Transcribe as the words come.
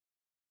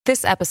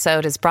This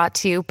episode is brought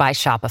to you by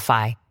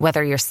Shopify.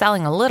 Whether you're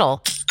selling a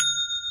little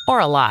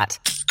or a lot,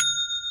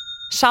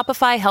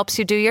 Shopify helps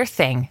you do your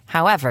thing,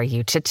 however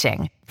you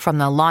cha-ching. From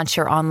the launch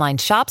your online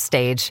shop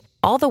stage,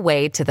 all the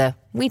way to the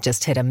we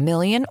just hit 1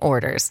 million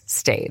orders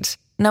stage.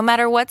 No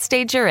matter what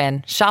stage you're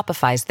in,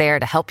 Shopify's there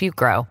to help you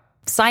grow.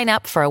 Sign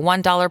up for a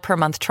 $1 per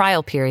month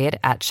trial period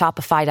at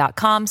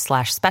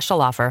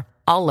shopify.com/special offer,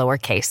 all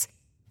lowercase.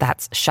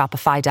 That's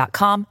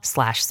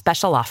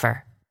shopify.com/special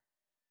offer.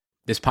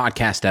 This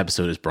podcast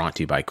episode is brought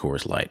to you by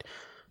Coors Light.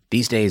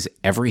 These days,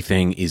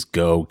 everything is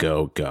go,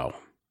 go, go.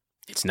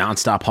 It's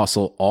nonstop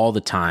hustle all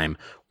the time.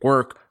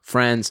 Work,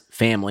 friends,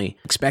 family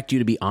expect you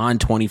to be on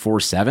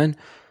 24/7.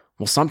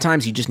 Well,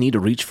 sometimes you just need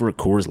to reach for a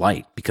Coors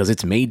Light because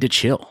it's made to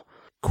chill.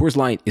 Coors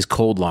Light is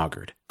cold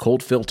lagered,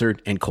 cold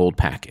filtered, and cold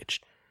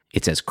packaged.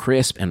 It's as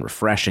crisp and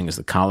refreshing as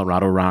the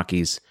Colorado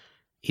Rockies.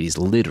 It is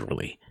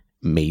literally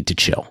made to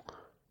chill.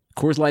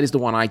 Coors Light is the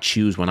one I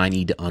choose when I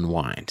need to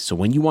unwind. So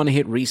when you want to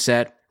hit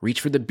reset, reach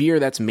for the beer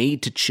that's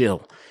made to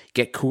chill.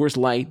 Get Coors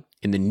Light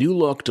in the new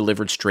look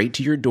delivered straight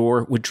to your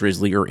door with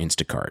Drizzly or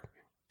Instacart.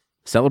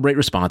 Celebrate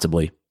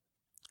responsibly.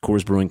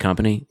 Coors Brewing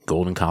Company,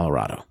 Golden,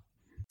 Colorado.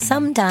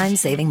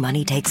 Sometimes saving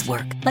money takes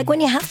work, like when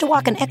you have to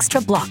walk an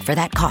extra block for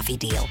that coffee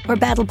deal or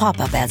battle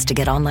pop-up ads to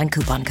get online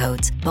coupon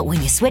codes. But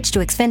when you switch to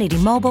Xfinity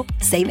Mobile,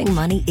 saving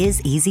money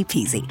is easy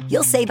peasy.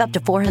 You'll save up to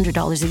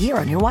 $400 a year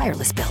on your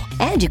wireless bill.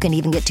 And you can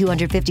even get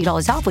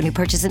 $250 off when you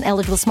purchase an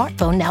eligible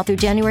smartphone now through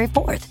January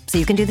 4th. So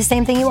you can do the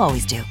same thing you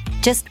always do,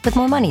 just with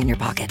more money in your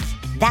pocket.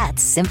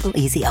 That's simple,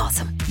 easy,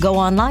 awesome. Go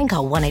online,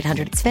 call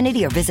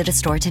 1-800-XFINITY or visit a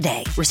store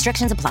today.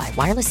 Restrictions apply.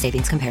 Wireless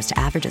savings compares to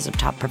averages of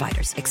top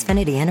providers.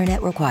 Xfinity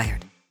Internet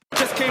required.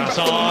 Just came back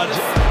hard.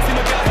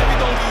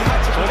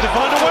 Trying to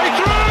find a way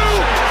through.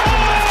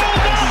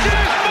 Oh, this is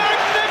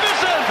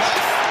magnificent!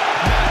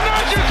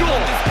 Magical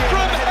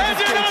from Eden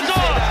Hazard.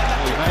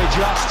 He may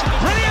just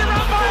brilliant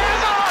run by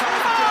Hazard.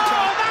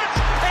 Oh, that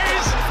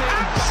is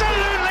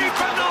absolutely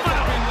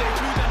phenomenal.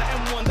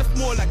 That's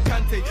more like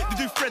Kante. They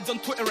do threads on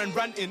Twitter and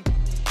ranting.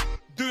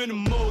 Doing the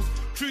most.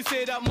 True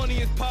say that money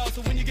is power,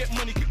 so when you get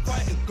money, keep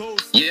quiet and go.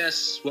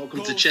 Yes,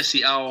 welcome to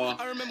Chessy Hour,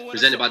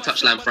 presented by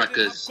Touchline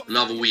Frackers.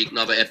 Another week,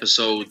 another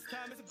episode.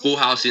 Full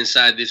house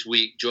inside this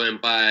week,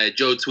 joined by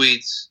Joe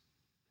Tweeds.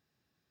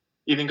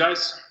 Evening,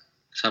 guys.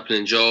 What's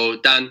happening, Joe?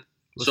 Dan,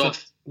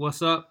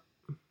 What's up?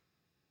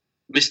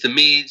 Mr.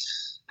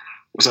 Meads.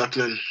 What's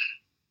happening?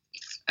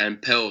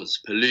 And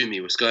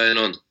Palumi, what's going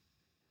on?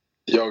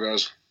 Yo,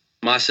 guys.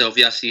 Myself,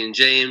 Yassi, and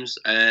James.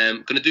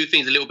 Going to do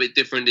things a little bit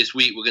different this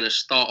week. We're going to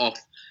start off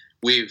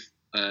with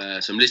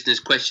some listeners'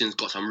 questions.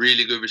 Got some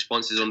really good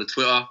responses on the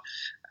Twitter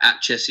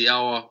at Chessy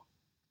Hour.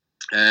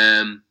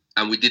 And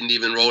we didn't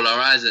even roll our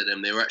eyes at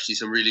them. They were actually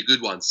some really good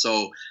ones.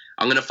 So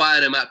I'm going to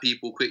fire them at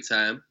people quick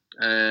time.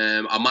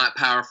 I might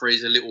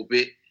paraphrase a little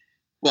bit.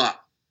 But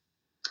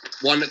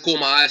one that caught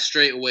my eye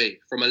straight away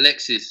from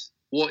Alexis.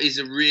 What is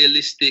a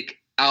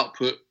realistic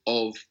output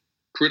of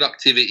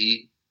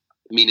productivity,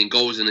 meaning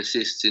goals and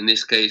assists in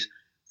this case,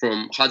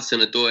 from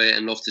Hudson-Odoi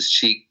and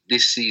Loftus-Cheek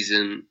this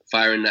season,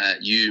 firing that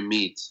at you,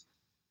 Meads?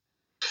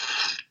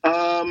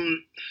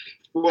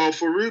 Well,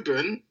 for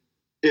Ruben,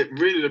 it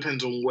really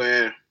depends on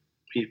where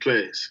he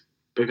plays.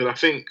 Because I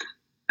think...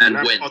 And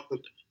when.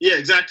 Yeah,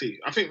 exactly.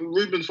 I think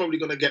Ruben's probably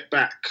going to get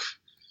back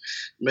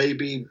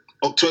maybe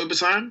October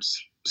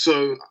times.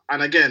 So,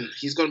 and again,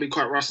 he's going to be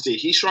quite rusty.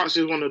 He strikes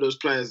me as one of those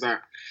players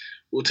that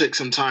will take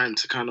some time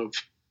to kind of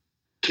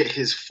get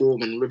his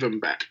form and rhythm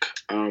back.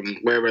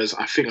 Whereas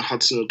I think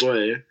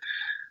Hudson-Odoi,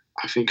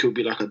 I think he'll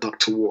be like a duck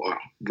to water,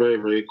 very,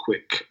 very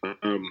quick.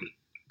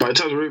 But in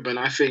terms of Ruben,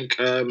 I think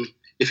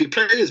if he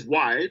plays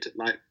wide,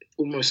 like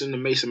almost in the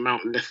Mason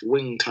Mount left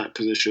wing type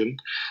position,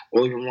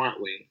 or even right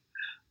wing,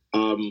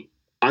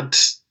 I'd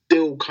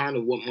still kind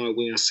of want my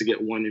wingers to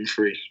get 1 in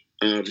 3.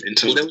 Well,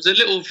 there was a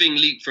little thing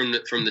leaked from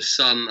the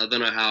Sun. I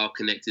don't know how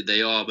connected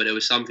they are, but there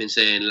was something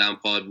saying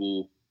Lampard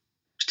will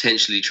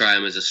potentially try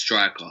him as a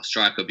striker.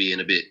 Striker being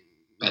a bit,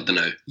 I don't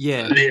know.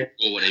 Yeah.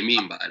 Or what they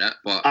mean by that.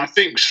 But I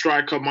think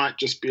striker might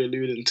just be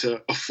alluding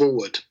to a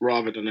forward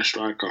rather than a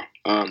striker,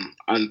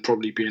 and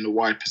probably be in the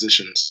wide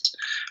positions.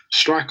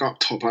 Striker up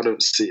top, I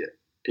don't see it.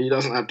 He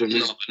doesn't have the...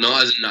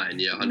 Not as a 9,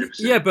 yeah, 100%.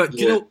 Yeah, but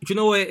do you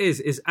know what it is?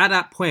 Is at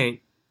that point,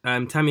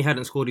 Tammy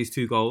hadn't scored his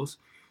 2 goals.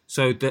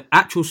 So the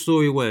actual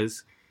story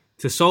was,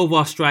 to solve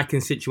our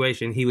striking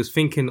situation, he was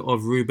thinking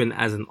of Ruben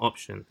as an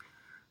option.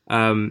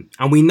 And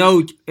we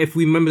know, if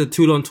we remember the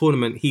Toulon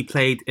tournament, he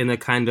played in a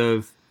kind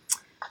of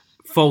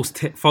false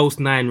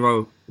 9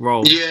 role.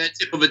 Yeah,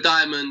 tip of a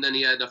diamond, and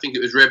he had, I think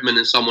it was Redmond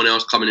and someone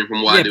else coming in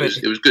from wide. Yeah,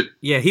 it was good.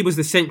 Yeah, he was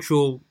the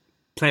central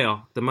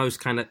player, the most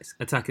kind of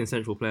attacking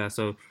central player.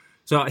 So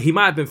he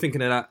might have been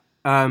thinking of that.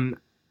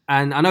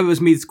 And I know it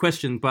was Mead's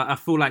question, but I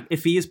feel like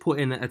if he is put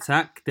in an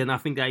attack, then I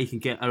think that he can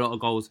get a lot of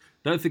goals.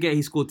 Don't forget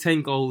he scored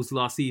 10 goals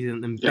last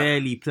season and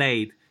barely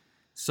played.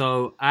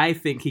 So I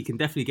think he can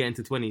definitely get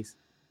into 20s.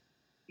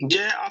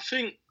 Yeah, I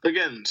think,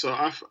 again,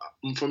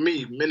 for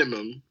me,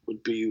 minimum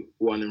would be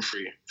 1 in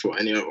 3 for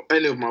any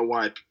of my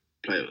wide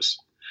players.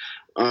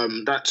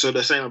 So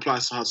the same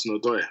applies to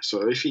Hudson-Odoi.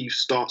 So if he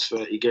starts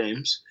 30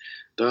 games,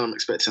 then I'm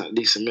expecting at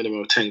least a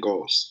minimum of 10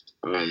 goals.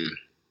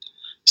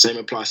 Same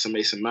applies to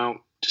Mason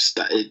Mount. Just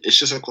that it's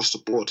just across the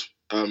board.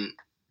 For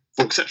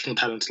exceptional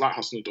talents like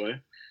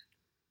Hudson-Odoi,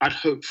 I'd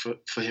hope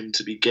for him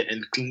to be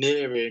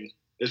nearing.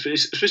 This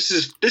is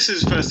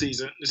his first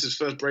season. This is his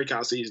first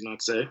breakout season,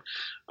 I'd say.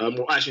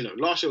 Well, actually, no.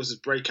 Last year was his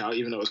breakout,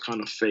 even though it was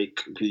kind of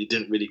fake because he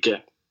didn't really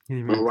get a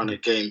run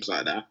of games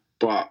like that.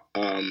 But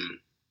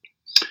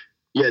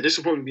yeah, this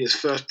will probably be his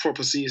first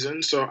proper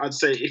season. So I'd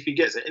say if he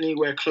gets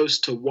anywhere close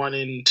to 1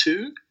 in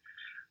 2,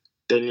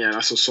 then yeah,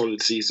 that's a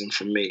solid season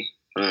for me.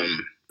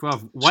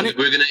 Bruv,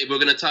 we're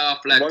gonna tie our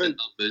flag to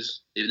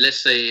numbers.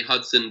 Let's say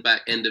Hudson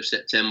back end of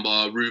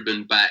September,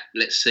 Ruben back,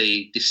 let's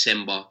say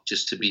December,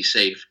 just to be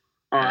safe.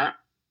 All right.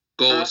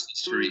 Goals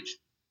for each.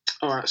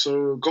 All right,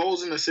 so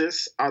goals and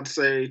assists, I'd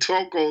say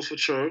 12 goals for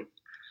Cho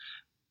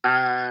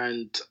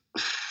and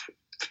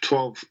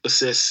 12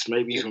 assists,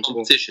 maybe even more.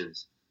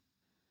 Competitions.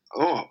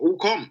 Oh, all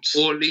comps.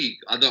 Or league.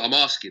 I'm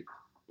asking.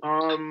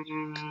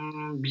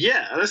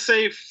 Yeah, let's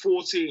say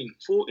 14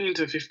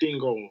 to 15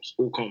 goals,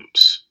 all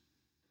comps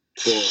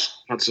for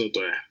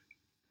Hudson-Odoi.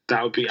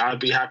 I'd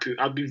be happy.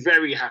 I'd be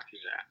very happy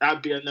with that.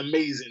 That'd be an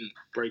amazing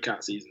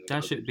breakout season.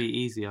 That should be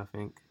easy, I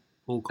think.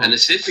 All comps. And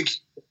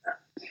assists?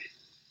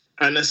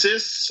 And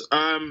assists,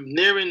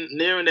 nearing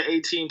the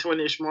 18,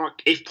 20-ish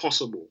mark, if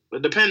possible.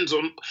 It depends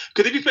on...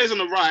 Because if he plays on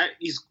the right,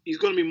 he's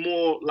going to be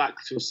more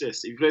likely to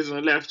assist. If he plays on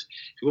the left,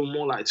 he's going to be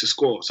more likely to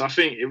score. So I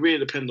think it really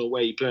depends on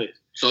where he plays.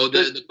 So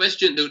the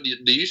question,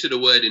 the use of the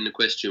word in the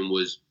question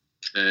was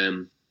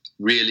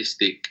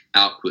realistic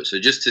output. So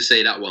just to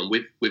say that one,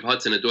 with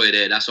Hudson-Odoi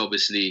there, that's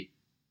obviously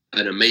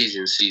an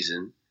amazing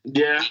season.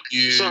 Yeah. Do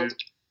you hope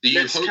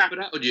for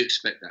that or do you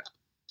expect that?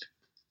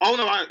 Oh,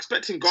 no, I'm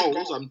expecting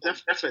goals. I'm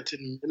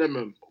expecting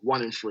minimum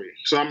 1 in 3.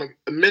 So I'm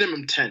a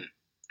minimum 10.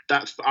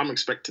 I'm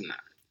expecting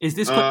that. Is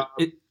this... I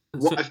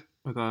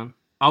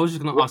was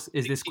just going to ask,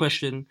 is this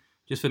question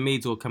just for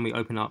Meads or can we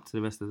open up to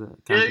the rest of the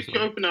campus? Yeah, you can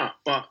open up.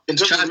 But in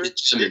terms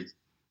of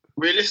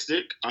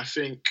realistic, I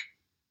think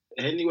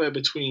anywhere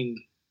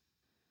between...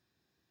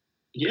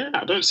 Yeah,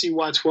 I don't see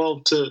why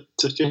 12 to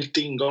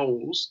 15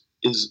 goals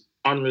is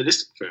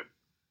unrealistic for him,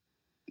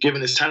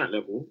 given his talent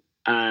level.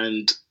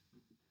 And...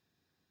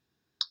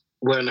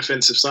 we're an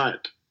offensive side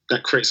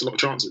that creates a lot of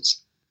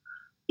chances.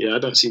 Yeah, I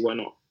don't see why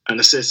not. And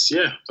assists,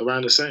 yeah,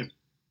 around the same.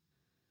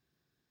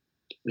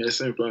 Yeah,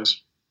 same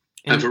players.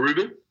 And for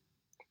Ruben?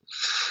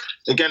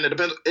 Again, it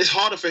depends. It's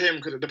harder for him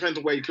because it depends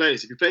on where he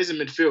plays. If he plays in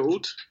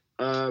midfield,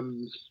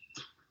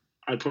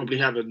 I'd probably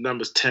have the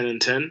numbers 10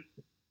 and 10.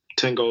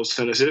 10 goals,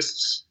 10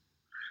 assists.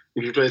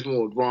 If he plays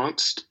more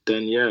advanced,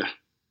 then yeah,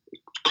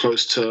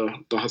 close to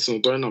the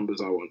Hudson-Odoi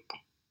numbers I want.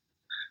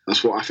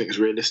 That's what I think is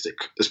realistic,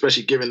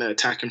 especially given their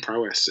attacking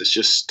prowess. It's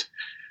just,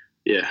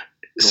 yeah,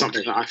 it's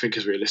something that I think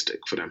is realistic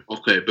for them.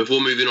 Okay,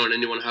 before moving on,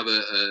 anyone have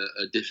a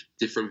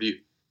different view?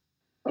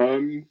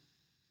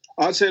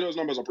 I'd say those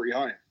numbers are pretty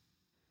high.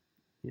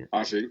 Yeah.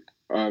 I think,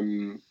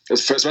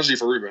 especially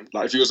for Ruben.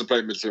 Like, if he was to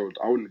play midfield,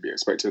 I wouldn't be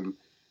expecting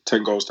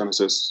 10 goals, 10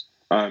 assists.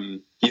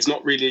 He's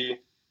not really...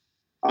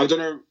 I don't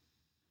know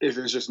if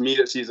it's just me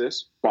that sees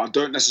this, but I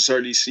don't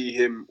necessarily see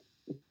him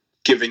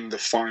giving the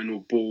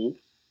final ball,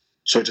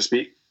 so to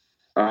speak.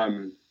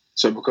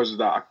 So because of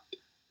that,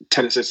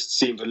 10 assists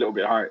seems a little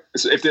bit high.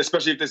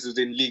 Especially if this is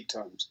in league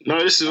terms. No,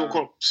 this is all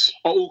comps.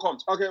 Oh, all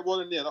comps. Okay, well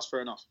then, yeah, that's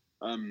fair enough.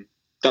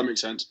 That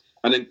makes sense.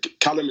 And then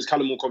Callum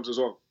all comps as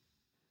well?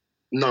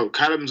 No,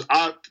 Callum's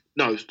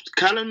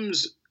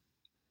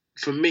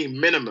for me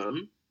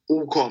minimum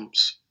all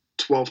comps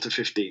 12 to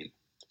 15.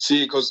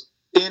 See, because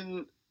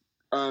in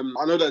I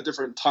know there are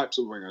different types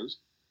of wingers,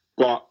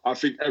 but I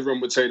think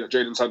everyone would say that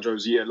Jadon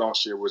Sancho's year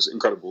last year was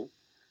incredible.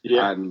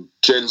 Yeah. And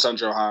Jadon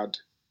Sancho had,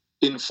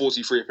 in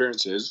 43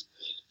 appearances,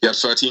 he had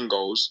 13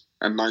 goals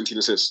and 19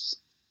 assists.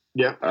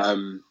 Yeah.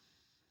 And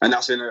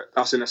that's in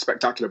a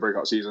spectacular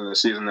breakout season, a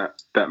season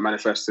that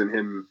manifests in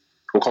him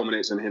or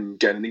culminates in him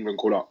getting an England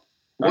call up.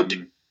 But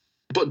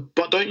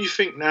don't you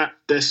think that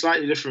they're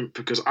slightly different?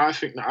 Because I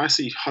think that I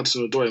see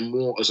Hudson-Odoi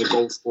more as a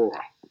goal scorer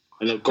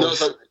and a goal.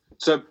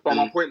 But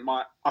my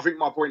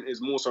point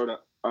is more so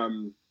that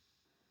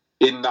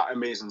in that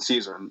amazing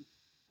season,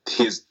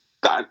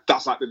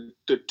 that's like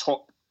the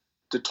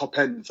top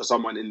end for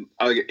someone in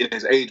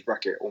his age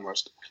bracket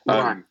almost.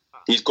 Right.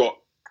 He's got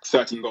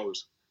 13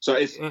 goals. So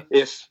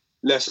if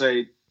let's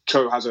say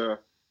Cho has a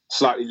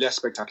slightly less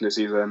spectacular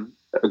season,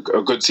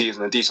 a good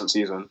season, a decent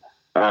season,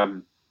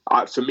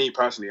 for me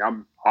personally,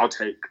 I'll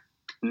take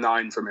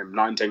 9 from him,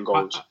 9-10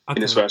 goals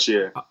in his first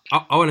year.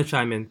 I want to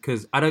chime in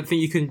because I don't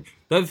think you can.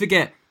 Don't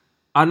forget.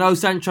 I know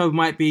Sancho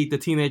might be the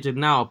teenager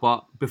now,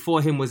 but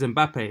before him was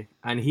Mbappe,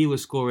 and he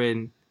was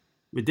scoring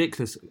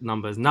ridiculous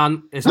numbers.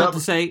 It's not to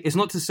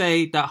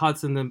say that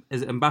Hudson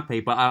is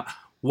Mbappe, but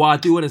what I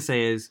do want to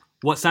say is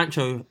what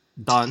Sancho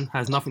done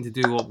has nothing to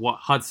do with what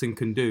Hudson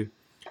can do.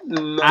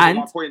 No,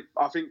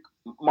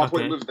 my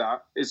point with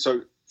that is,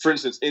 so for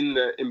instance,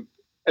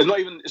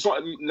 it's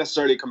not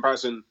necessarily a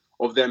comparison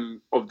of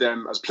them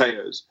as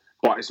players,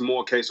 but it's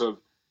more a case of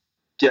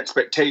the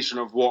expectation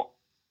of what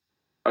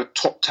a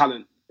top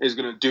talent is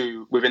going to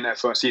do within their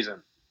first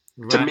season.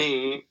 Right. To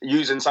me,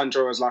 using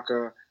Sancho as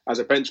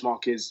a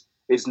benchmark is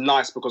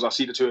nice because I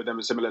see the two of them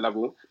at a similar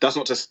level. That's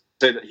not to say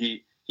that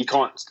he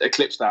can't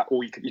eclipse that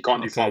or he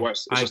can't do far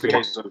worse. It's just the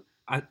case of...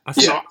 I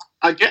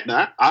get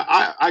that.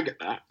 I get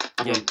that.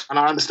 And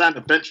I understand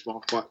the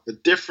benchmark, but the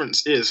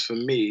difference is, for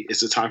me,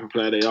 is the type of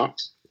player they are.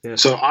 Yeah.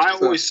 So I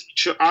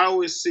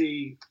always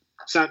see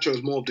Sancho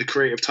as more of the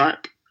creative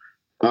type,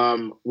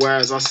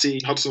 whereas I see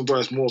Hudson-Odoi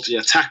as more of the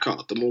attacker,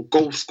 the more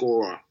goal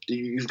scorer.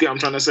 You get what I'm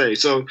trying to say?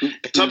 So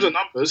in terms of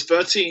numbers,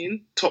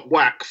 13 top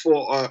whack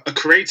for a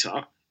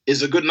creator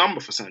is a good number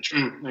for Sancho.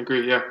 I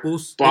agree, yeah.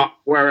 But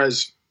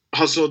whereas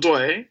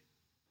Hudson-Odoi,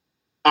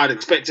 I'd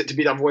expect it to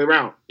be the other way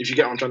around, if you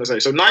get what I'm trying to say.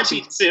 So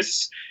 19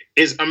 assists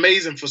is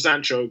amazing for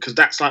Sancho because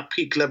that's like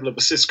peak level of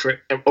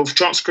of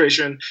chance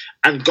creation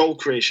and goal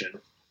creation.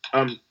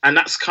 And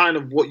that's kind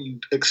of what you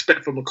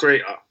expect from a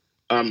creator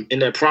in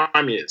their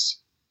prime years.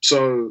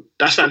 So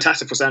that's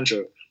fantastic for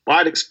Sancho. But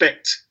I'd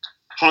expect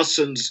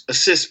Hudson's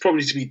assists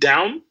probably to be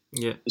down.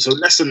 Yeah. So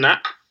less than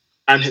that.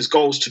 And his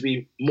goals to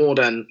be more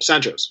than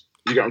Sancho's.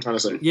 You get what I'm trying to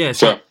say? Yeah.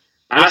 So,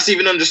 and that's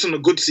even just on a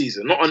good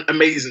season, not an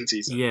amazing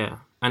season. Yeah.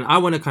 And I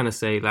want to kind of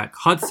say, like,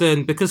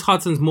 Hudson, because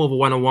Hudson's more of a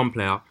one-on-one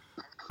player,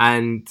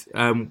 and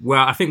where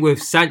I think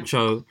with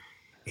Sancho,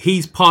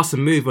 he's pass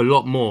and move a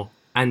lot more.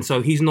 And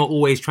so he's not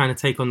always trying to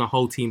take on the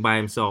whole team by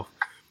himself.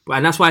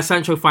 And that's why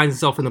Sancho finds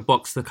himself in the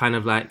box to kind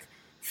of, like,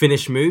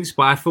 finish moves.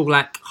 But I feel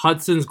like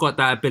Hudson's got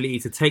that ability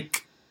to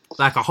take,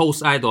 like, a whole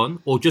side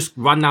on or just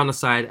run down the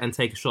side and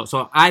take a shot.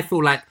 So I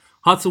feel like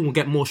Hudson will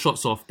get more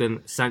shots off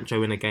than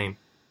Sancho in a game,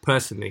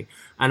 personally.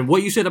 And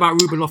what you said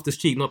about Ruben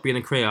Loftus-Cheek not being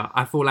a creator,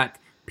 I feel like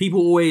people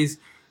always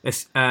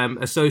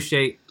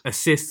associate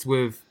assists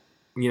with,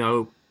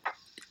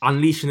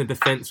 unleashing the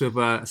defense with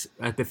a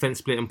defense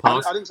split and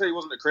pass. I didn't say he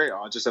wasn't a creator.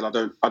 I just said I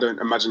don't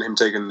imagine him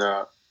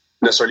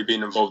necessarily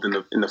being involved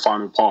in the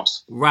final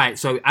pass. Right.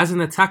 So as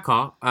an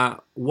attacker,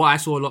 what I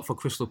saw a lot for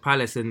Crystal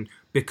Palace, and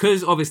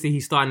because obviously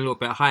he's starting a little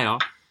bit higher,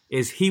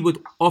 is he would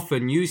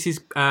often use his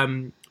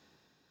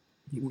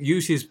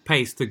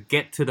pace to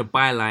get to the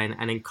byline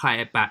and then cut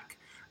it back.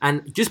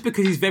 And just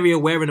because he's very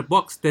aware in the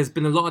box, there's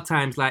been a lot of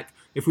times, like,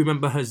 if we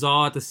remember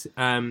Hazard,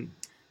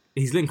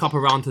 he's linked up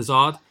around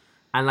Hazard,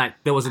 and, like,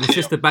 there was an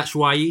assist to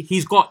Batshuayi.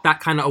 He's got that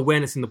kind of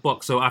awareness in the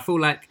box. So I feel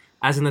like,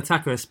 as an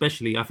attacker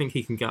especially, I think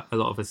he can get a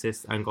lot of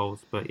assists and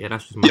goals. But, yeah,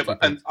 that's just my opinion.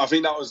 And I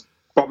think that was...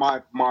 But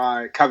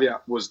my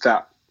caveat was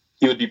that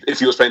he would be... If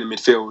he was playing in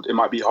midfield, it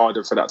might be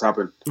harder for that to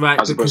happen. Right.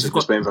 As opposed to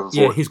just playing for forward.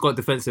 Yeah, he's got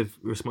defensive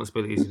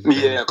responsibilities.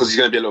 Yeah, because he's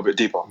going to be a little bit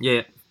deeper.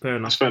 Yeah, fair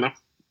enough. That's fair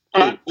enough.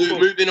 Cool.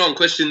 Moving on,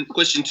 question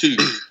 2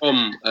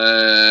 from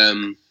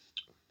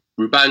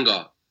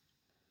Rubanga.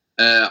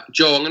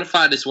 Joe, I'm going to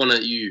fire this one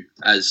at you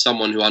as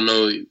someone who I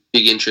know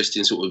big interest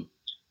in sort of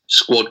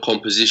squad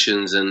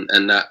compositions and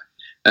that,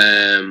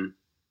 and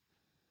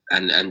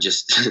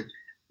just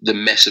the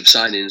mess of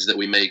signings that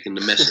we make and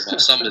the mess of our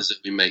summers that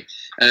we make.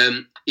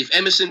 If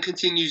Emerson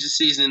continues the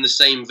season in the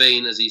same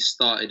vein as he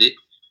started it,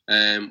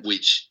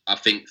 which I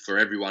think for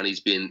everyone he's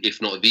been,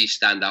 if not the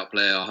standout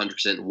player,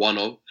 100% one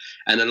of,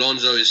 and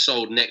Alonso is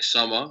sold next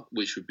summer,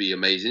 which would be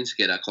amazing to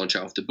get that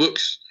contract off the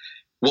books,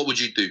 what would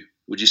you do?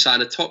 Would you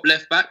sign a top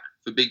left back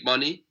for big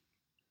money,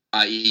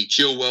 i.e.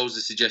 Chilwell's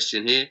the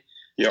suggestion here,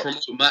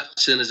 promote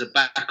Matson as a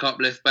backup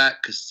left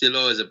back,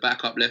 Castillo as a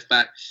backup left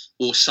back,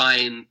 or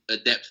sign a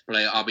depth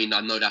player? I mean,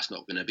 I know that's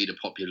not going to be the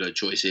popular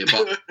choice here,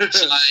 but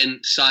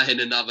sign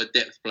another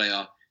depth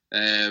player.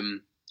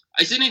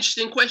 It's an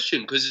interesting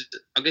question because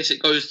I guess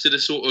it goes to the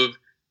sort of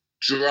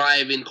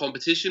driving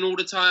competition all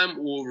the time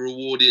or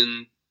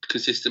rewarding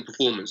consistent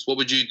performance. What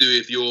would you do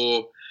if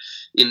you're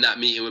in that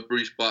meeting with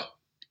Bruce Butt,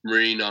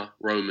 Marina,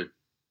 Roman?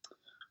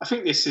 I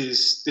think this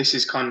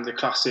is kind of the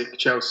classic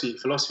Chelsea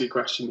philosophy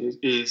question.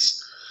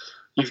 Is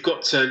you've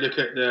got to look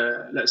at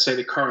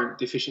the current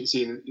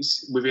deficiency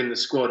within the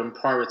squad and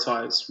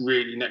prioritise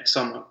really next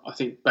summer. I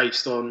think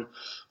based on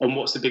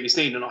what's the biggest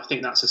need, and I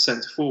think that's a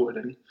centre forward.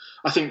 And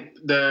I think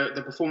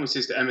the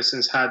performances that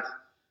Emerson's had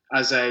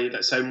as a,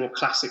 let's say, more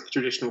classic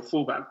traditional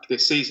fullback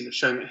this season have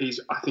shown that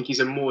he's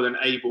a more than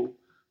able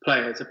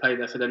player to play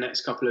there for the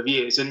next couple of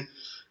years. And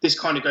this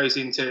kind of goes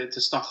into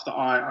stuff that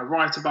I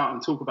write about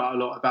and talk about a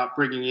lot, about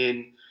bringing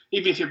in,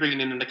 even if you're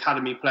bringing in an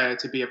academy player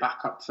to be a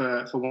backup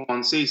for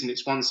one season,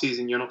 it's one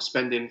season. You're not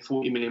spending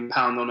 £40 million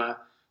on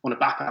a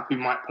backup who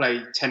might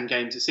play 10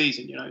 games a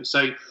season,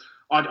 So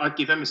I'd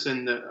give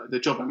Emerson the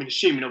job. I mean,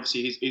 assuming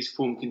obviously his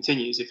form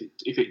continues. If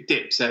it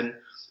dips, then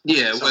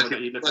working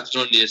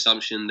on the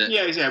assumption that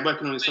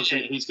working on the assumption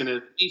that he's going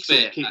to keep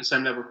the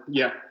same level.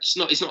 Yeah, it's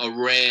not a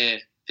rare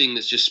thing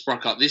that's just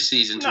sprung up this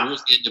season. No.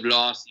 Towards the end of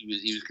last, he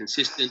was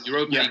consistent.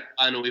 Europa League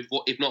final,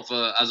 if not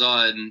for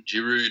Hazard and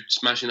Giroud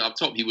smashing it up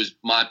top, he was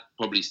my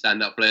probably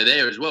stand-up player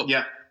there as well.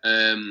 Yeah.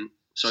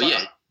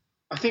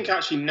 I think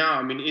actually now,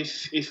 I mean,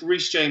 if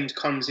Reece James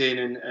comes in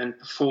and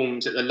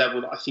performs at the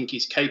level that I think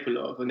he's capable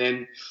of, and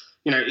then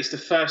it's the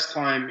first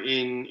time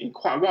in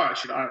quite a while,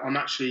 actually. I'm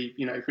actually,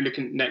 if we're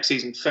looking at next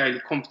season, fairly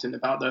confident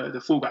about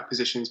the fullback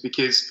positions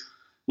because,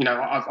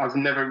 I've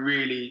never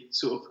really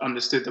sort of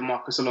understood the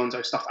Marcos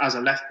Alonso stuff as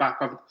a left back.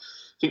 I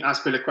think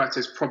Azpilicueta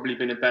has probably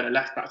been a better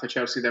left back for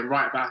Chelsea than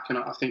right back, and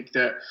I think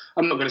that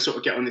I'm not going to sort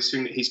of get on this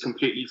thing that he's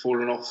completely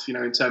fallen off,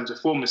 in terms of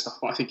form and stuff.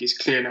 But I think it's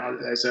clear now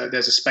that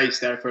there's a space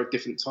there for a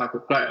different type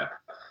of player.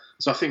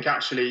 So I think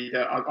actually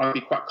that I'd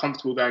be quite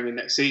comfortable going in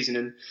next season,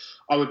 and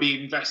I would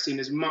be investing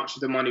as much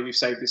of the money we've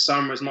saved this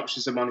summer, as much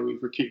as the money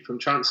we've recouped from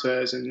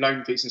transfers and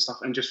loan fees and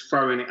stuff, and just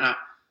throwing it at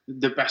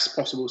the best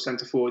possible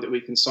centre forward that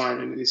we can sign.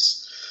 And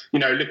this,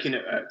 looking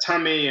at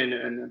Tammy and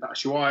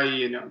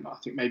Batshuayi, and I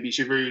think maybe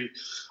Giroud.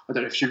 I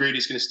don't know if Giroud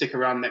is going to stick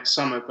around next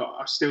summer, but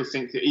I still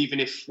think that even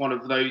if one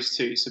of those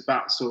two,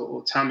 Sabats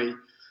or Tammy,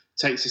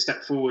 takes a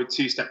step forward,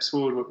 2 steps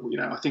forward,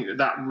 I think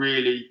that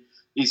really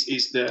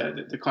is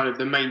the kind of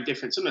the main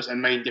difference. I'm not saying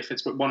main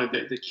difference, but one of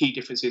the key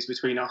differences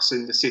between us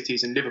and the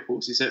Cities and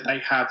Liverpool's is that they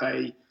have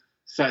a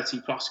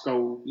 30-plus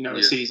goal,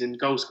 a season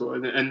goal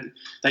scorer, and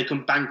they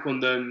can bank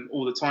on them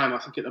all the time. I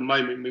think at the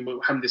moment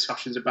we're having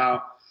discussions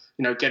about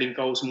getting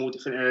goals from all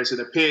different areas of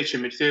the pitch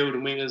and midfield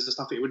and wingers and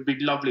stuff. It would be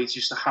lovely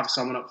just to have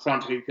someone up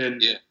front who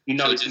can, is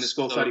going to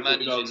score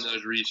 30 goals.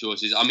 Those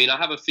resources. I mean, I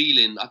have a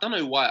feeling. I don't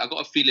know why. I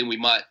got a feeling we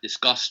might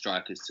discuss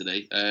strikers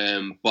today.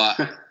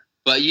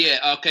 But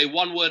yeah, okay.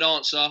 One word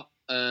answer.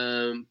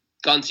 Gun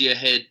to your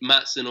head: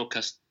 Maatsen or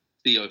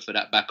Castillo for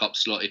that backup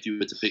slot if you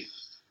were to pick.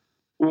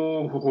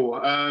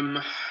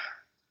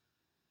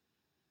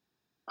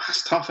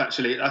 That's tough.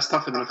 Actually, that's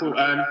tougher than I thought.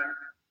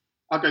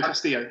 I'll go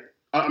Castillo.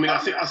 I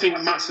think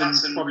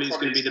Maatsen probably is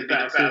going to be the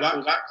better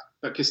fullback,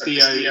 but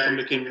Castillo, if I'm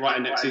looking right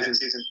in next season.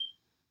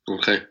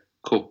 Okay,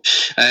 cool.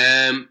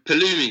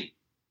 Palumi,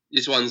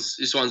 this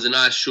one's a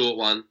nice short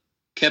one.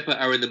 Kepa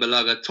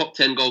Arrizabalaga, top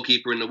 10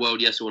 goalkeeper in the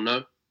world, yes or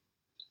no?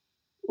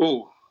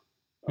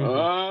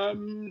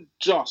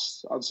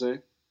 Just, I'd say.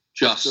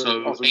 Just,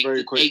 so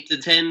 8 to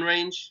 10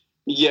 range?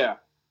 Yeah.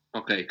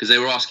 Okay, because they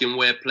were asking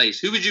where place.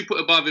 Who would you put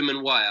above him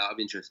and why, out of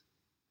interest?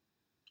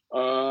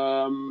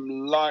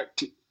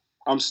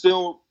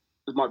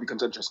 It might be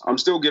contentious. I'm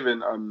still giving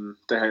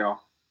De Gea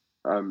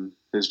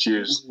his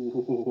dues.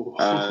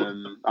 I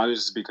know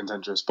this to be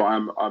contentious, but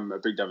I'm a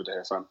big David De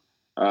Gea fan.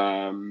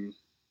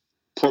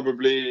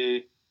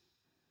 Probably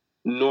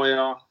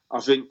Neuer. I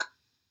think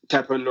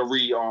Kepa and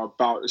Lloris are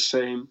about the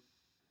same.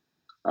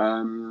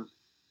 I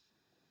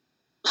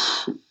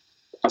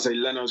say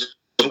Leno's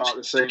about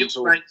the same.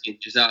 Ranking,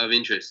 just out of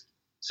interest.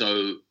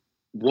 So,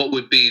 what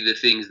would be the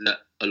things that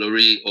a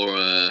Lloris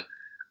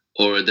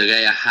or a De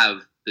Gea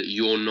have that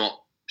you're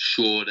not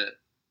sure that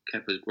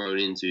Kepa's grown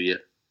into yet?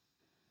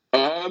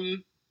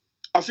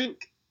 I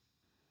think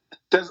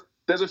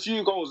there's a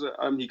few goals that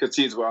he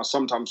concedes where I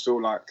sometimes feel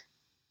like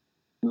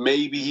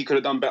maybe he could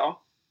have done better.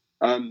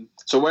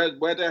 So where De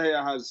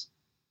Gea has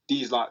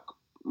these, like,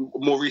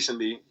 more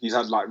recently, he's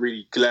had like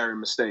really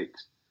glaring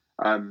mistakes.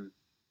 I'd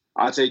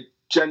say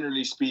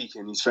generally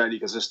speaking, he's fairly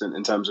consistent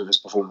in terms of his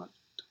performance.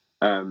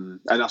 And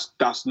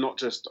that's not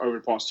just over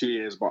the past 2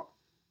 years, but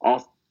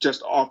off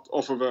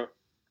of a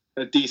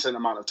decent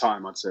amount of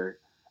time, I'd say.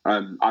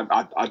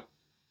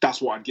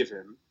 That's what I'd give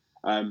him.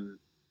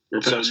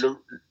 So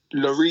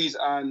Lloris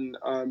and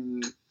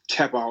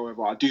Kepa,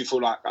 however, I do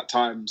feel like at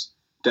times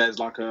there's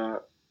an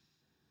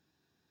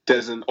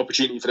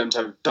opportunity for them to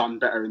have done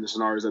better in the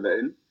scenarios that they're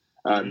in,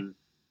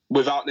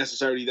 without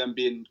necessarily them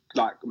being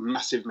like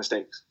massive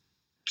mistakes.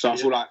 So I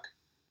feel like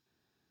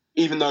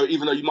even though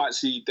you might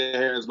see De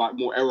Gea as like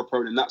more error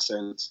prone in that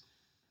sense,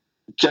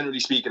 generally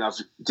speaking,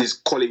 his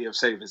quality of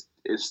save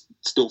is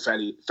still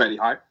fairly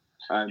high.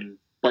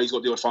 But he's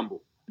got the odd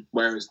fumble,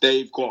 whereas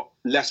they've got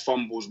less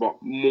fumbles but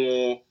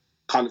more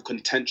kind of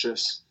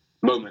contentious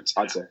moments,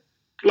 I'd say.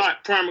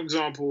 Like, prime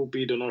example would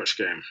be the Norwich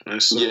game.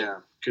 And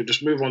so could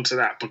just move on to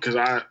that because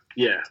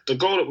the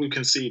goal that we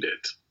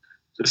conceded,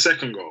 the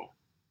second goal,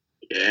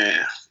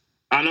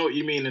 I know what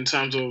you mean in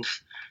terms of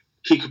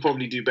he could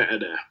probably do better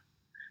there.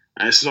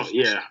 And it's not,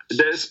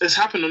 it's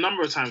happened a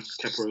number of times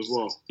with Kepa as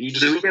well.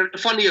 The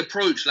funny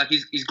approach, like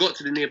he's got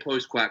to the near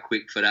post quite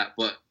quick for that,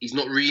 but he's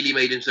not really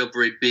made himself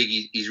very big.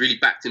 He's really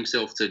backed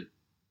himself to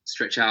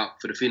stretch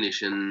out for the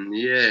finish, and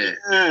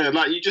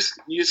like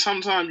you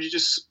sometimes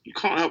you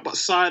can't help but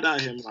side eye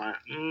him, like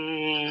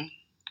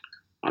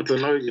I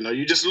don't know,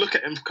 you just look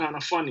at him kind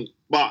of funny.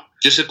 But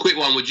just a quick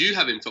one, would you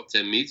have him top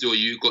 10 mids, or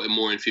you got him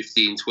more in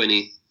 15,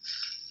 20?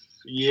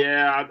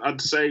 Yeah,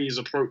 I'd say he's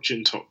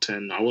approaching top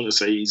 10. I wouldn't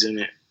say he's in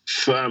it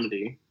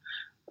firmly.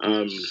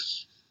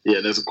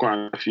 There's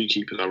quite a few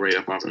keepers I rate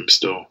above him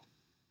still.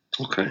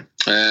 Okay.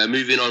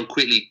 Moving on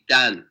quickly,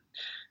 Dan.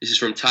 This is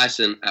from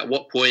Tyson. At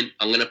what point,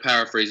 I'm going to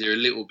paraphrase here a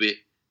little bit,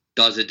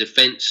 does a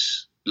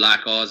defence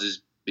like ours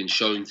has been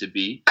shown to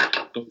be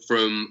go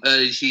from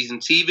early season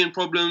teething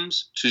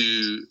problems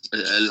to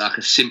like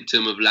a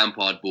symptom of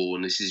Lampard ball,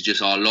 and this is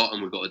just our lot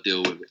and we've got to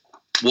deal with it?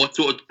 What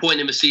sort of point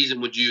in the season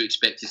would you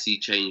expect to see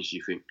change, do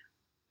you think?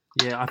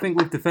 Yeah, I think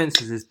with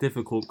defences it's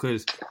difficult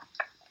because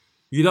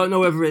You don't know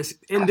whether it's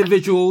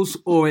individuals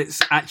or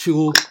it's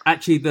actually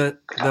the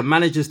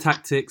manager's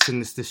tactics,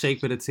 and it's the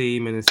shape of the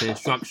team and it's the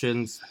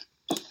instructions.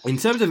 In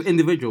terms of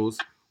individuals,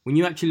 when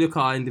you actually look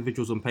at our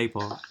individuals on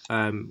paper,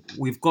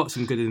 we've got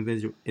some good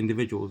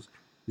individuals.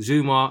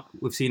 Zuma,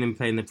 we've seen him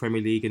play in the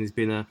Premier League and he's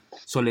been a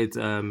solid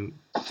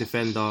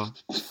defender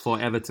for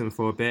Everton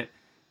for a bit.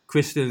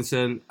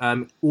 Christensen,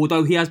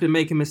 although he has been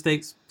making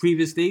mistakes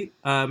previously,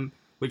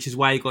 which is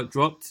why he got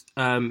dropped.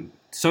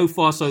 So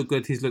far, so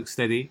good. He's looked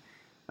steady.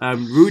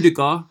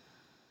 Rudiger,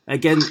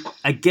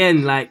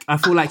 again, like I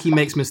feel like he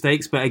makes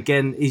mistakes, but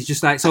again, he's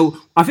just like, so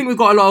I think we've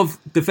got a lot of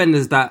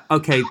defenders that,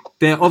 okay,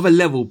 they're of a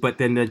level, but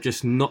then they're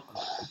just not,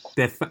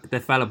 they're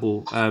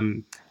fallible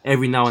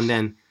every now and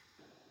then.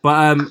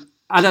 But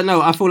I don't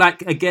know. I feel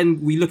like,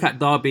 again, we look at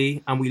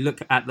Derby and we look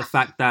at the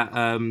fact that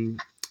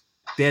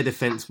their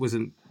defence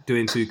wasn't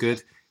doing too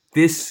good.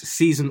 This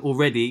season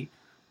already,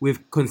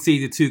 we've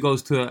conceded 2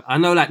 goals to, I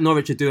know like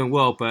Norwich are doing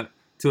well, but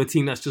to a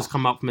team that's just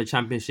come up from the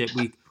Championship,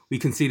 we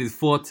conceded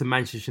 4 to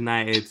Manchester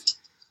United.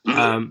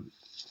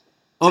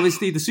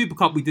 Obviously, the Super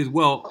Cup we did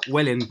well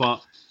in,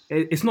 but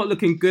it's not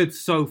looking good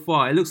so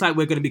far. It looks like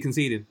we're going to be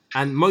conceding.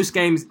 And most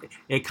games,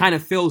 it kind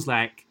of feels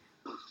like,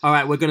 all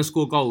right, we're going to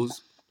score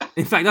goals.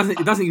 In fact,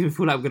 it doesn't even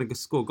feel like we're going to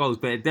score goals,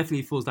 but it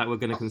definitely feels like we're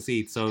going to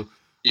concede. So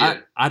yeah,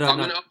 I don't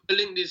know. I'm going to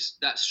link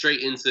that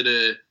straight into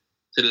the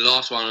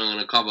last one I'm going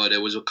to cover.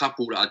 There was a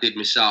couple that I did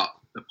miss out.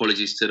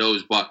 Apologies to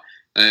those, but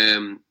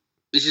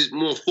this is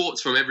more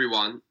thoughts from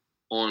everyone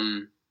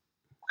on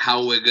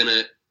how we're going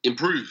to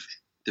improve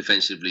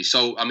defensively.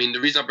 So, I mean, the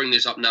reason I bring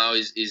this up now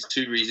is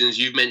 2 reasons.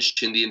 You've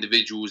mentioned the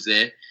individuals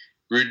there,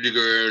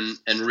 Rudiger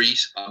and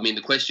Reece. I mean,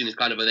 the question is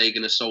kind of, are they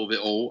going to solve it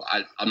all?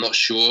 I'm not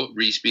sure.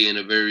 Reece being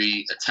a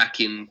very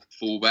attacking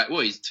fullback.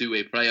 Well, he's a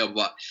 2-way player,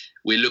 but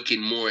we're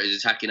looking more at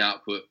his attacking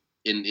output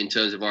in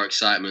terms of our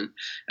excitement.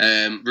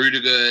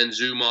 Rudiger and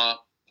Zuma,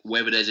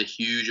 whether there's a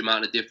huge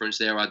amount of difference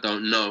there, I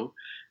don't know.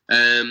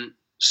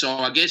 So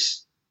I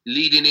guess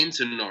leading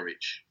into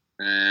Norwich,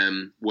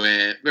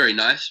 where very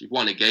nice, we've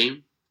won a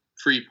game,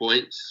 3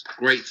 points,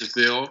 great to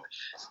feel.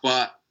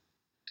 But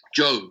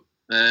Joe,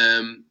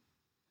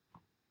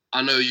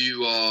 I know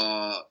you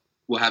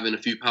were having a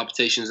few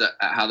palpitations at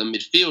how the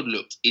midfield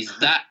looked. Is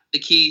that the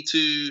key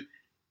to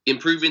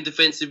improving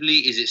defensively?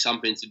 Is it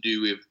something to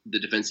do with the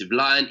defensive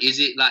line? Is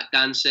it, like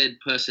Dan said,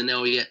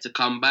 personnel yet to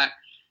come back?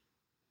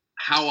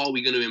 How are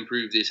we going to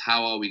improve this?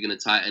 How are we going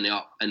to tighten it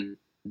up? And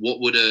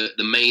what were the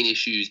main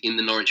issues in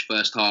the Norwich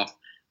first half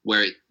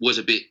where it was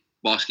a bit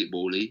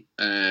basketball-y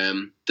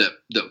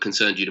that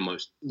concerned you the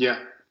most? Yeah.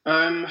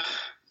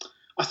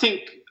 I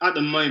think at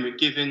the moment,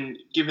 given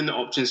the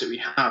options that we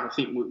have, I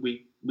think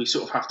we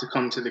sort of have to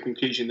come to the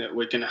conclusion that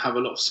we're going to have a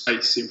lot of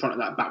space in front of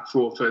that back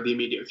four for the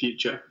immediate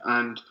future.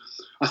 And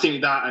I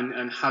think that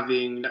and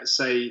having, let's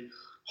say,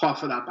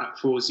 half of that back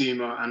four,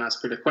 Zuma and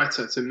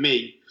Azpilicueta, to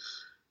me,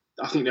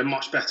 I think they're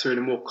much better in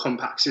a more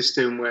compact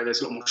system where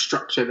there's a lot more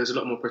structure, there's a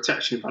lot more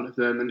protection in front of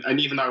them. And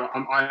even though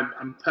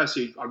I'm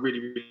personally, I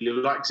really,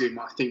 really like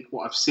Zuma, I think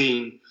what I've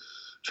seen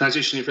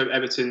transitioning from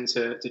Everton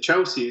to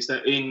Chelsea is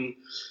that in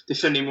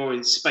defending more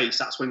in space,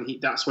 that's when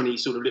he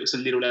sort of looks a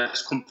little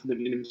less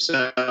confident in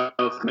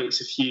himself,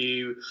 makes a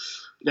few,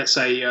 let's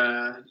say,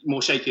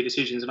 more shaky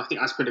decisions. And I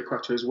think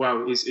Azpilicueta as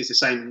well is the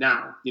same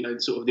now. You know,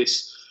 sort of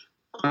this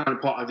kind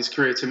of part of his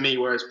career to me,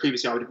 whereas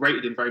previously I would have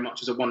rated him very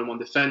much as a one-on-one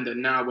defender.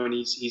 Now when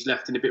he's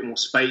left in a bit more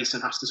space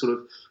and has to sort of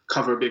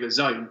cover a bigger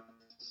zone,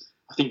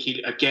 I think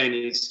he, again,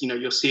 is, you know,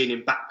 you're seeing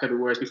him backpedal,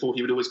 whereas before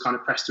he would always kind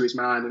of press to his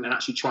man and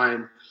actually try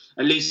and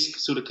at least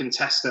sort of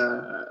contest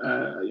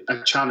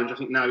a challenge. I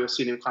think now you're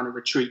seeing him kind of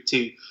retreat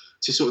to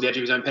sort of the edge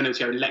of his own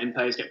penalty area and letting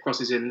players get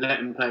crosses in,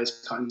 letting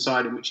players cut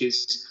inside him, which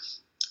is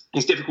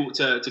difficult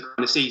to kind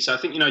of see. So I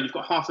think, you know, you've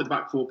got half of the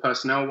back four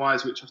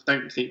personnel-wise, which I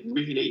don't think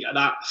really are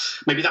that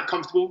maybe that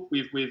comfortable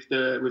with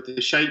the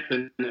shape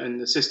and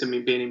the system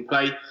being in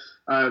play.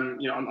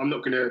 You know, I'm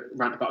not going to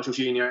rant about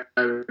Jorginho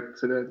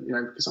for the, you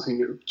know, because I think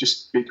it would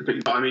just be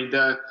completely. But I mean,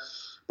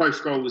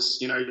 both goals.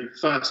 You know,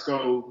 first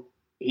goal,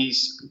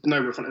 he's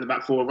nowhere in front of the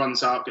back four,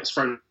 runs out, gets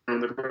thrown on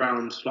the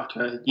ground like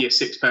a year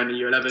 6 player in a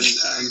year 11.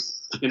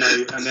 You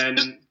know, and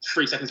then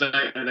 3 seconds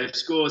later they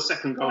score.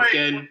 Second goal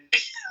again.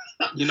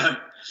 You know.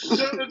 No, you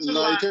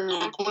can't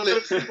even call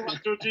it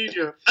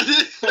Jorginho.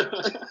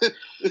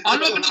 I'm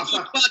not going to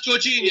talk about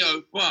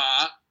Jorginho, but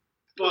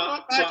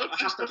I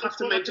have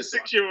to make a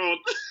 6-year-old.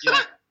 Yeah,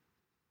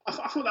 I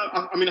thought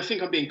that. I mean, I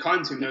think I'm being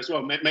kind to him there as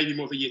well. Maybe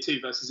more of a year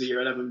 2 versus a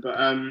year 11, but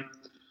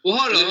well,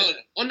 hold on.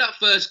 On that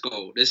first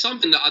goal, there's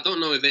something that I don't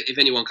know if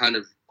anyone kind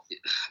of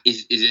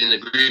is in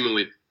agreement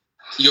with.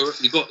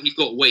 He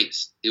got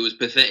weights. It was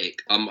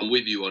pathetic. I'm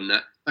with you on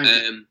that.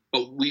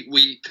 But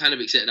we kind of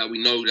accept that.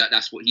 We know that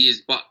that's what he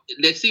is. But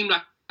there seemed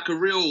like a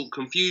real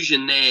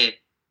confusion there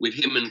with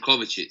him and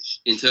Kovacic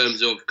in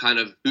terms of kind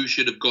of who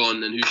should have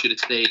gone and who should have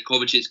stayed.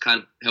 Kovacic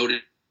kind of held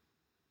it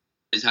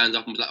his hands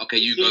up and was like, okay,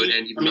 you go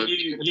then. I mean,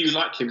 you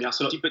like him,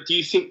 yes, but do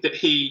you think that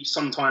he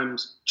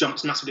sometimes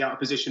jumps massively out of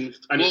position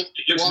and it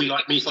looks to me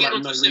like me for like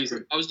no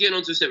reason? I was getting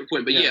onto a separate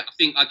point, but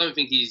I don't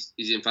think he's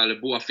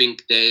infallible. I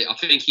think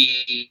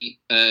he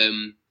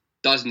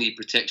does need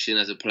protection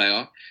as a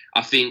player.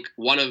 I think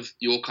one of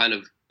your kind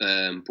of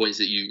points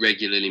that you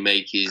regularly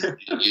make is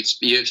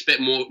you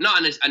expect more. No,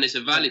 and it's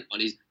a valid one.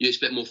 Is you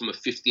expect more from a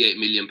 £58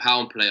 million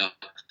player.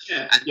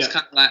 Yeah, and it's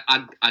kind of like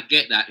I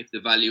get that if the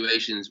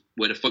valuation's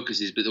where the focus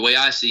is, but the way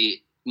I see it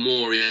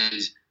more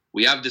is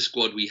we have the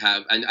squad we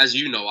have, and as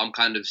you know, I'm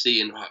kind of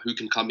seeing who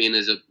can come in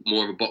as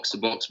more of a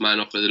box-to-box man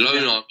off of the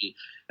loan army.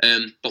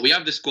 But we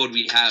have the squad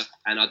we have,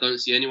 and I don't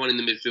see anyone in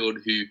the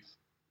midfield who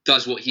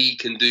does what he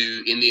can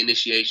do in the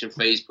initiation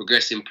phase,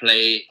 progressing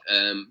play,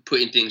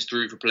 putting things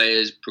through for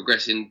players,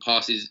 progressing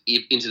passes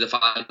into the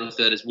final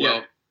third as well.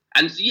 Yeah.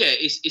 And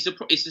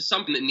it's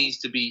something that needs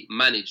to be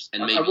managed.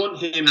 And maybe I want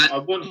him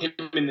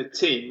in the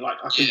team. Like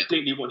I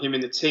completely want him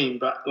in the team.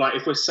 But like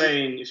if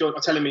you're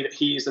telling me that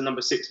he is the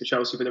number 6 for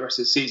Chelsea for the rest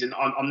of the season,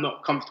 I'm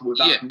not comfortable with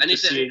that. Yeah, and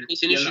it's an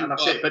issue. And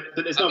that's it. But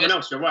there's no one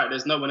else. You're right.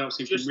 There's no one else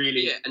who can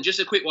really. Yeah, and just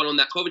a quick one on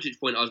that Kovacic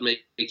point I was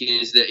making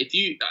is that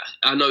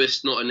I know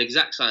it's not an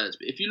exact science,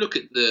 but if you look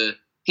at the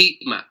heat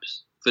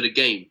maps for the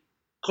game,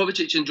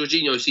 Kovacic and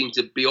Jorginho seem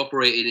to be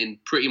operating in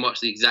pretty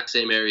much the exact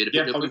same area.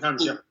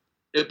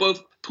 They're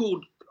both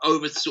pulled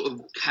over to sort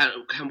of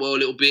Campbell a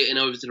little bit and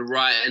over to the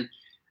right.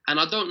 And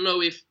I don't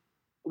know if...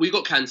 We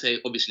got Kante,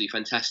 obviously,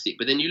 fantastic.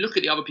 But then you look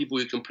at the other people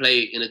who can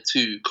play in a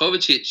 2.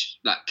 Kovacic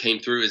came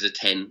through as a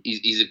 10.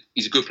 He's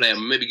a good player.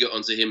 Maybe get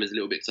onto him as a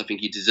little bit because I think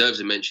he deserves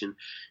a mention.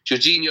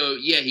 Jorginho,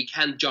 he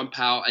can jump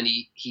out and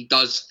he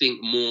does think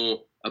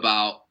more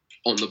about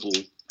on the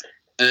ball.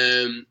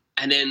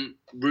 And then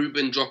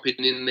Ruben dropping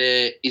in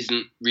there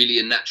isn't really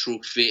a natural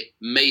fit.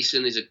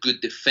 Mason is a good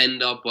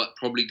defender, but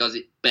probably does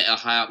it better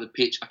high up the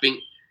pitch. I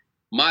think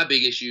my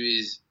big issue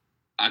is,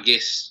 I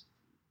guess,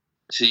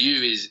 to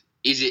you is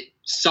it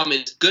something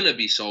that's going to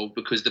be solved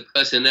because the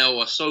personnel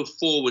are so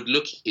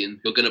forward-looking,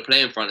 you're going to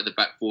play in front of the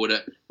back four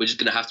that we're just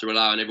going to have to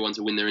rely on everyone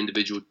to win their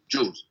individual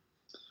duels.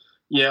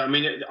 Yeah, I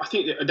mean, I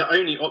think the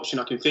only option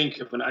I can think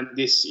of, and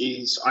this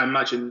is, I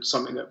imagine,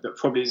 something that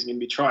probably isn't going to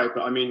be tried,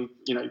 but I mean,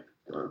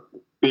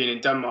 being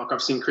in Denmark,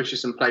 I've seen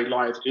Christensen play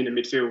live in the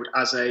midfield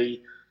as I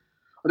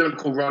don't want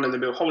to call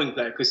run-in-the-mill holding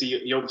player because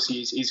he obviously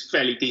is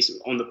fairly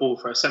decent on the ball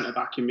for a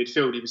centre-back in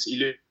midfield. He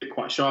looked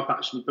quite sharp,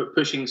 actually, but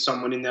pushing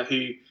someone in there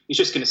who is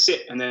just going to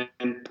sit and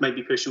then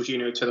maybe push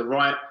Jorginho to the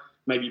right,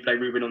 maybe play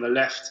Ruben on the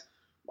left.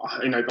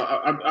 But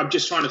I'm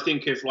just trying to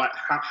think of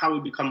how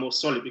we become more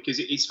solid because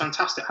it's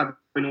fantastic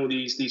having all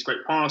these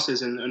great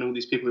passes and all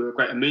these people who are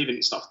great at moving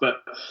and stuff.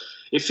 But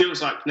it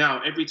feels like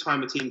now every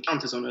time a team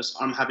counters on us,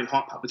 I'm having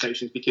heart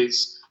palpitations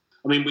because,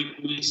 I mean,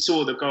 we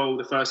saw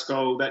the first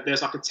goal, that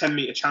there's like a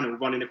 10-metre channel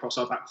running across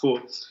our back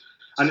four.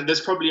 And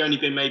there's probably only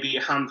been maybe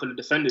a handful of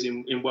defenders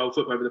in world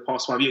football over the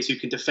past 5 years who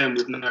can defend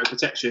with no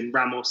protection,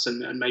 Ramos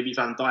and maybe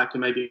Van Dijk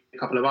and maybe a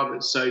couple of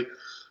others. So,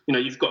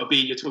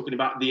 you're talking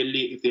about the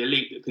elite of the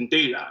elite that can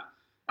do that.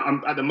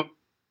 At the moment,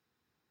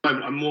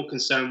 I'm more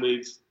concerned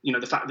with,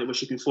 the fact that we're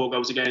shipping 4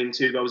 goals a game,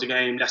 2 goals a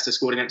game, Leicester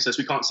scored against us.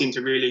 We can't seem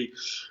to really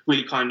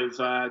kind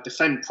of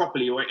defend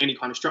properly or any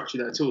kind of structure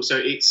there at all. So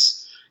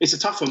it's a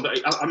tough one,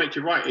 but I make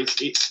you right.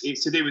 It's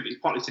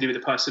partly to do with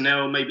the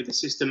personnel, maybe the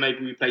system,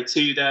 maybe we play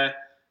 2 there,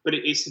 but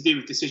it's to do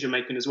with decision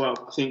making as well.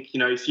 I think,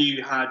 if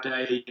you had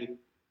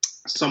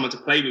someone to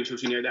play with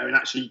Jorginho there and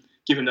actually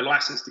give him the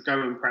license to go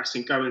and press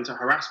and go and to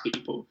harass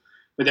people.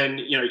 But then,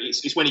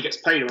 it's when he gets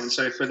played on.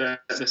 So for the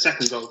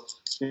second goal,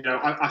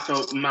 I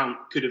felt Mount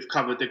could have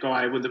covered the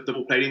guy with the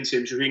ball played into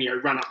him.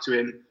 Jorginho ran up to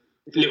him,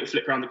 a little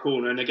flip around the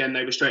corner, and again,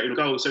 they were straight in a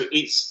goal. So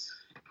it's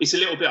a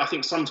little bit, I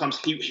think sometimes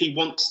he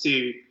wants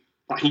to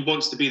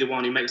be the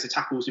one who makes the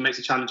tackles, who makes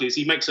the challenges.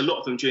 He makes a lot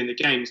of them during the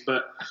games,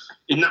 but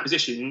in that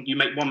position, you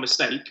make one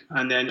mistake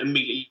and then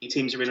immediately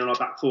teams are in on our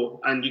back four,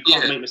 and you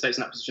can't make mistakes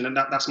in that position, and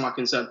that's my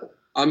concern.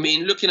 I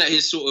mean, looking at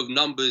his sort of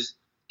numbers,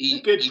 they're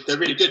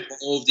really good.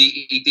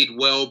 He did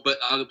well, but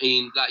I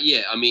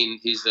mean,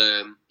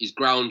 his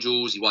ground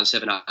duels, he won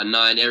 7 out of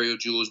 9. Aerial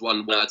duels,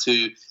 1 out of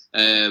 2.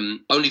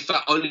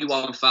 Only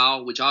 1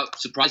 foul, which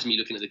surprised me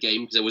looking at the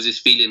game because there was this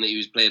feeling that he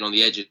was playing on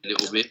the edge a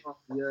little bit.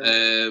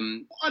 Yeah.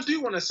 I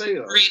do want to say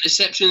though, 3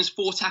 interceptions,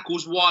 4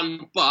 tackles,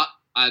 1. But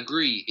I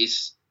agree,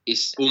 it's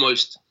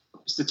almost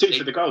it's the 2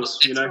 for the goals.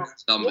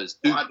 Numbers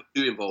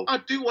two involved. I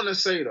do want to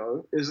say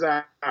though is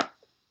that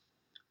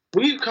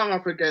we've come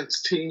up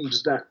against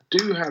teams that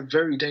do have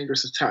very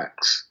dangerous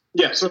attacks.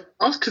 Yeah. So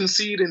us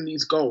conceding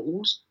these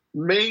goals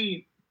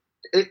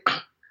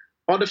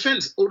our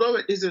defence, although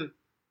it isn't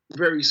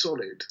very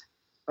solid,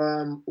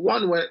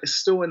 one, we're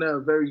still in a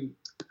very...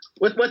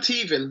 We're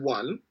teething,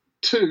 1.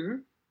 2,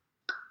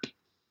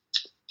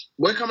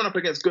 we're coming up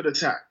against good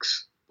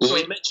attacks. Well,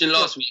 we mentioned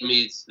last week,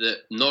 Meads,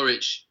 that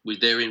Norwich,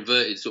 with their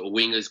inverted sort of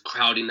wingers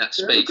crowding that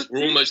space,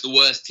 were almost the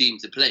worst team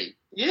to play.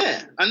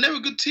 Yeah, and they're a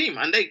good team,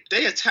 and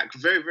they attack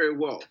very, very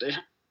well. They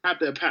have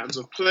their patterns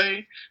of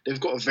play. They've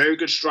got a very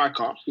good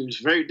striker who's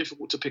very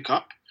difficult to pick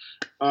up.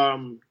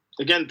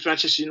 again,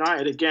 Manchester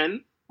United,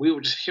 again, we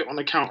were just hit on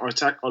the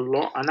counter-attack a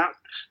lot. And that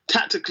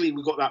tactically,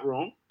 we got that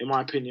wrong, in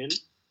my opinion.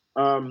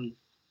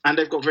 And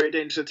they've got very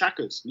dangerous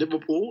attackers.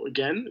 Liverpool,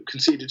 again,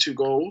 conceded 2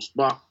 goals.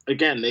 But,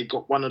 again, they've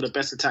got one of the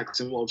best attacks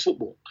in world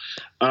football.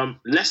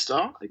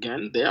 Leicester,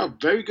 again, they are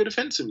very good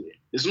offensively.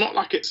 It's not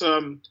like it's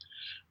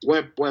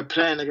we're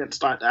playing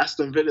against like the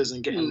Aston Villas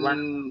and getting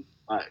run.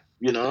 Like,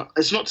 you know,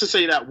 it's not to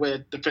say that we're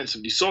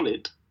defensively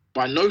solid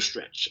by no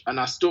stretch. And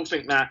I still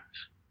think that,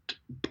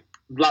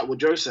 like what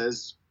Joe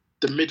says,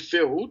 the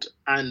midfield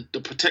and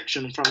the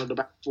protection in front of the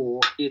back four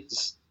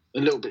is a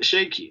little bit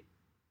shaky.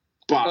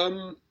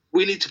 But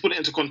we need to put it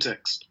into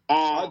context.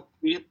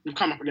 We've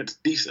come up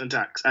against decent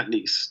attacks, at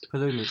least.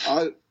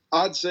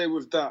 I'd say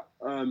with that,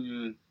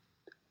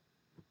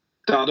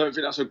 that I don't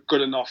think that's a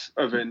good enough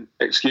of an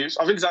excuse.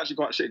 I think it's actually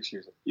quite a shit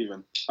excuse,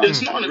 even.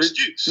 It's not an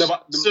excuse. No,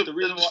 but the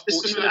reason why...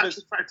 It's just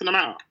the fact of the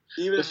matter.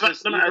 The fact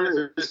of the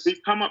matter is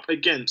we've come up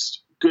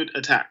against good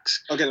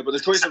attacks. Okay, but the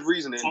choice of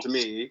reasoning, to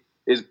me,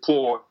 is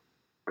poor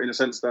in the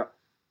sense that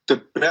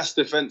the best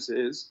defence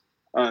is...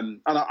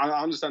 and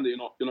I understand that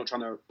you're not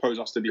trying to pose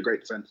us to be a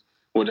great defence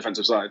or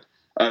defensive side.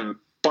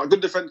 But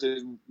good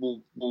defences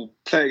will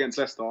play against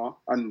Leicester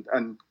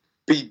and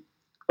be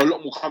a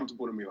lot more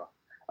comfortable than we were.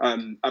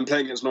 And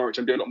playing against Norwich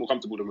and be a lot more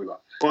comfortable than we were.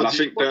 But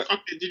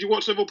did you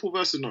watch Liverpool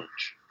versus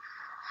Norwich?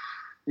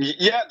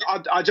 Yeah,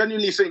 I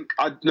genuinely think...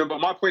 No, but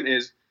my point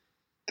is,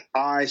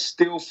 I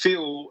still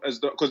feel as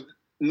though... Because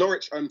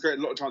Norwich created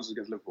a lot of chances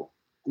against Liverpool.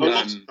 A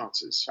lot of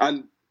chances.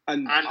 And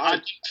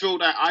I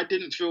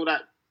didn't feel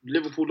that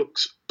Liverpool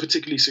looks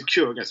particularly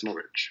secure against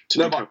Norwich.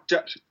 To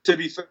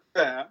be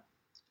fair,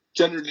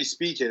 generally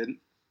speaking,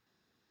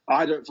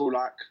 I don't feel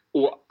like...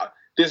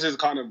 This is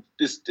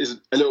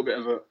a little bit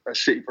of a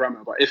shitty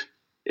parameter, but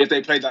if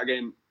they played that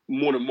game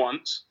more than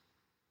once,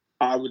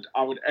 I would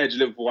edge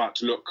Liverpool out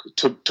to look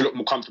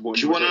more comfortable.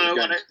 Do you want to know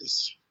what it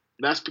is?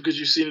 That's because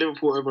you've seen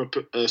Liverpool over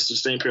a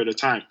sustained period of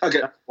time.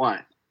 Okay, that's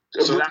why.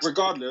 So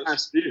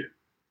regardless,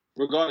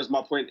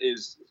 my point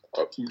is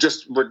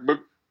just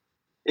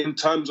in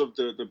terms of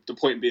the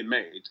point being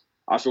made.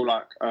 I feel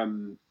like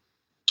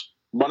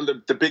one of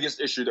the biggest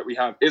issue that we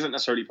have isn't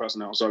necessarily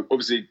personnel. So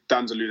obviously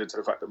Dan's alluded to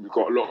the fact that we've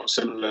got a lot of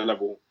similar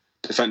level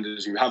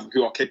defenders who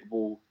are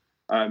capable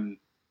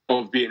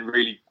of being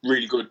really,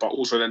 really good, but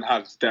also then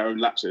have their own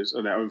lapses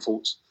and their own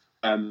faults.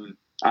 And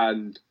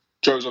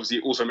Joe's obviously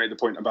also made the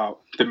point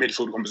about the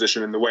midfield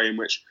composition and the way in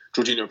which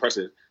Jorginho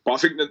presses. But I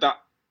think that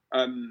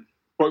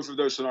both of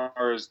those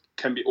scenarios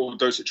or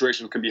those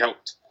situations can be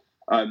helped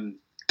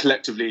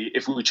collectively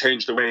if we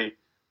change the way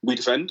we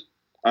defend.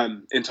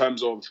 In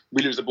terms of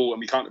we lose the ball and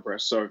we counter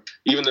press. So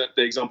even the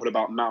example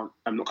about Mount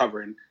not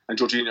covering and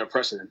Jorginho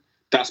pressing,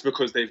 that's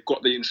because they've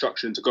got the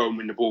instruction to go and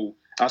win the ball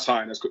as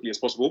high and as quickly as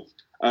possible.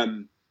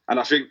 And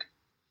I think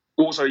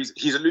also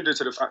he's alluded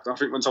to the fact that I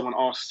think when someone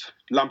asked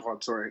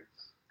Lampard,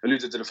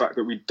 alluded to the fact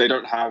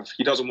that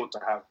he doesn't want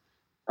to have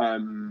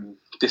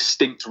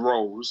distinct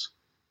roles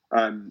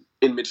in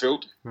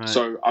midfield. Right.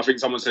 So I think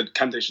someone said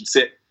Kante should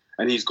sit.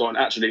 And he's gone,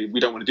 actually, we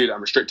don't want to do that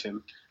and restrict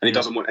him. And he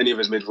doesn't want any of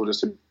his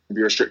midfielders to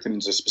be restricted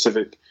into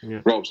specific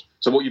roles.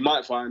 So what you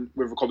might find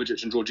with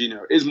Kovacic and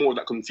Jorginho is more of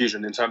that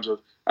confusion in terms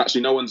of,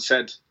 actually, no one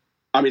said,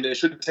 they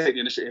should take the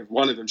initiative.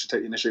 One of them should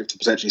take the initiative to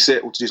potentially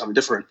sit or to do something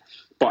different.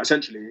 But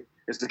essentially,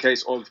 it's the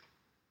case of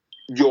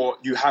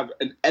you have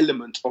an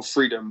element of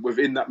freedom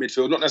within that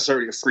midfield, not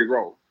necessarily a free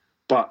role,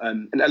 but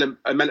an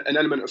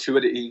element of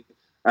fluidity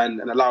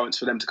and an allowance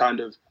for them to kind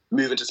of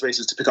move into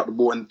spaces to pick up the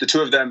ball. And the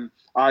two of them,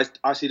 I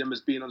see them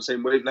as being on the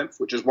same wavelength,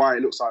 which is why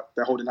it looks like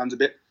they're holding hands a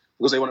bit,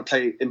 because they want to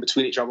play in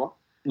between each other.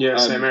 Yeah,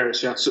 same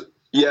areas,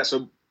 yeah.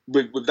 So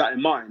with that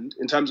in mind,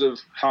 in terms of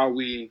how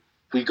we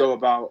go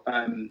about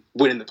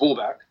winning the ball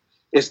back,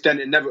 it's then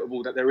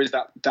inevitable that there is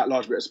that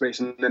large bit of space,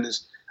 and then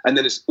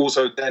it's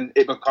also then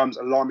it becomes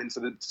alarming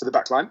for the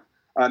back line.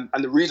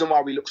 And the reason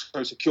why we look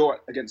so secure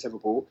against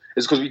Liverpool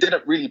is because we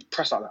didn't really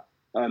press like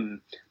that.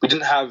 We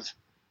didn't have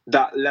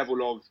that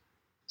level of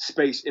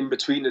space in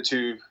between the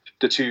two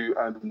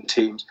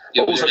teams.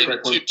 Yeah, also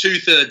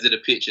 2/3 of the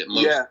pitch at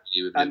most.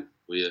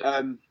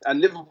 Yeah,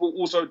 and Liverpool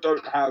also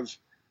don't have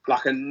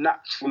like a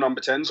natural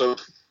number 10. So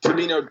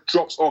Firmino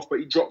drops off, but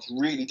he drops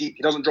really deep.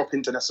 He doesn't drop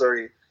into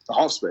necessarily the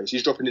half space.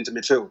 He's dropping into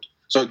midfield.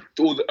 So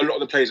a lot of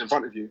the players in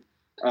front of you,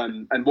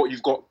 and what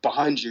you've got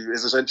behind you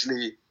is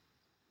essentially,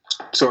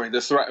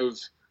 the threat of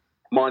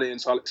Mane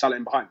and Salah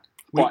in behind.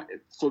 But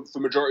for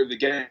majority of the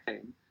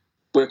game,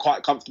 we're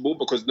quite comfortable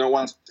because no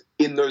one's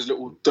in those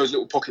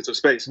little pockets of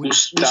space. We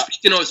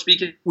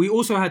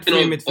also had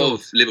three midfield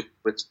of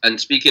Liverpool, and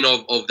speaking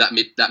of that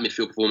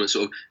midfield performance,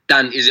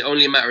 Dan, is it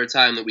only a matter of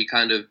time that we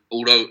kind of,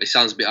 although it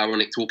sounds a bit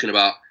ironic talking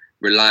about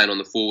relying on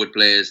the forward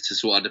players to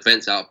sort our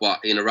defence out, but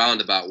in a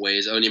roundabout way,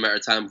 is it only a matter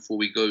of time before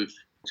we go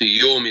to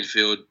your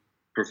midfield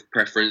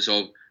preference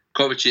of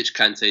Kovacic,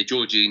 Kante,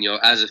 Jorginho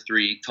as a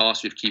three,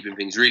 tasked with keeping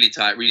things really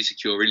tight, really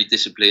secure, really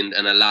disciplined,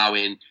 and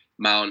allowing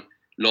Mount,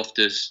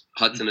 Loftus,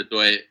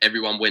 Hudson-Odoi,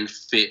 everyone when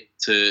fit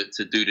to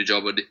do the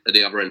job at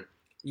the other end.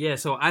 Yeah,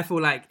 so I feel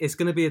like it's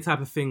going to be a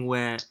type of thing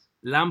where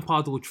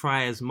Lampard will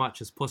try as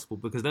much as possible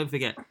because don't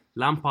forget,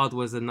 Lampard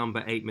was a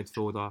number 8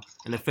 midfielder,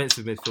 an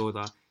offensive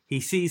midfielder. He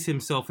sees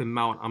himself in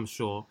Mount, I'm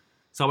sure.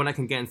 Someone that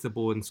can get into the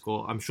ball and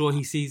score. I'm sure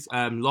he sees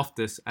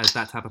Loftus as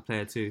that type of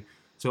player too.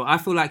 So I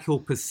feel like he'll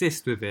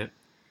persist with it.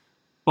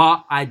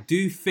 But I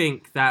do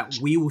think that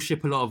we will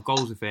ship a lot of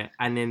goals with it.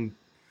 And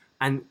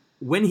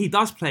when he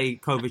does play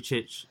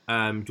Kovacic,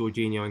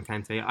 Jorginho and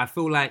Kante, I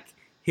feel like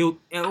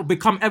it'll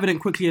become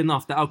evident quickly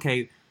enough that,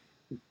 okay,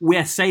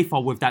 we're safer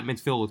with that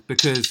midfield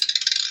because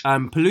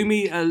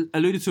Palumi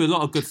alluded to a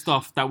lot of good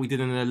stuff that we did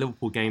in the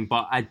Liverpool game.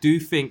 But I do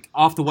think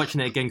after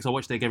watching it again, because I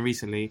watched it again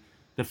recently,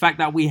 the fact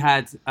that we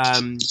had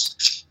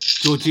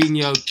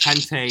Jorginho,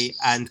 Kante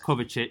and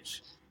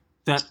Kovacic,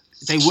 that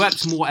they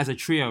worked more as a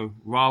trio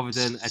rather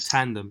than a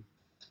tandem.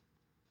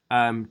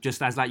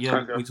 Just as like,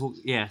 we talk,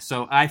 yeah.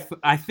 So I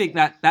think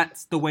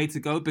that's the way to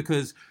go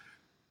because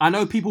I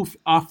know people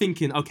are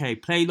thinking, okay,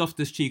 play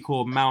Loftus-Cheek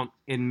or Mount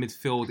in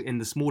midfield in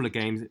the smaller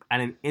games,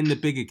 and in the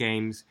bigger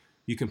games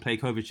you can play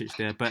Kovacic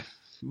there. But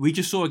we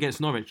just saw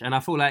against Norwich, and I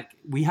feel like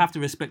we have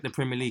to respect the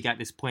Premier League at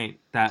this point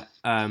that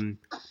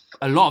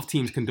a lot of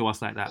teams can do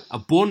us like that.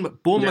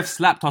 Bournemouth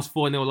slapped us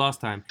 4-0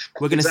 last time.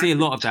 We're going to see a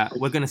lot of that.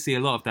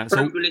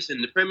 So listen,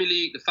 the Premier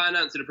League, the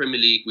finance of the Premier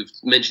League, we've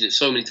mentioned it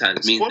so many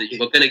times, means that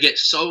we're going to get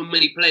so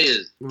many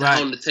players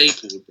down the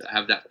table that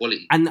have that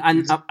quality.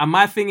 And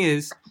my thing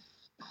is,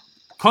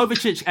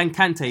 Kovacic and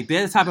Kante,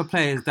 they're the type of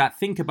players that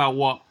think about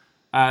what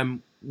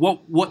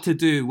to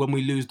do when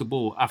we lose the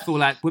ball. I feel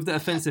like with the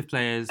offensive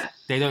players,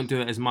 they don't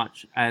do it as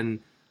much. And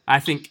I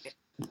think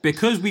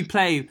because we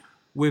play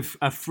with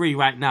a 3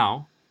 right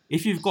now,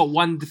 if you've got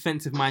one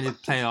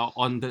defensive-minded player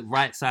on the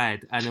right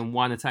side and then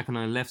one attacking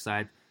on the left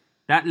side,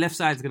 that left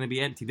side is going to be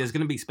empty. There's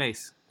going to be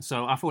space.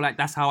 So I feel like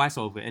that's how I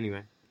solve it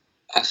anyway.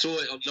 I saw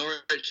it on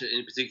Norwich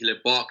in particular.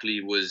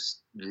 Barkley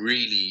was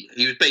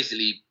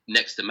basically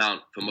next to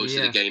Mount for most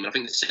of the game. I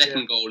think the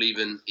second goal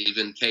even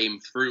came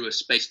through a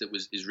space that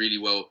is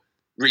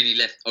really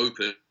left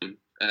open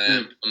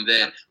from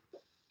there.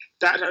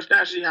 That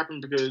actually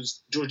happened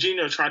because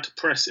Jorginho tried to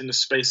press in the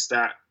space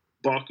that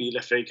Barkley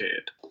left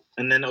vacated.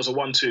 And then there was a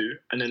 1-2,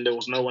 and then there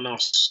was no one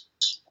else.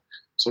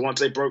 So once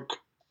they broke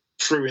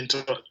that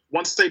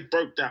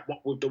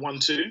with the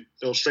 1-2,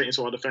 they were straight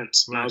into our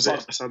defence. That was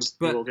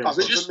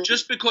it.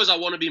 Just because I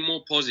want to be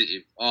more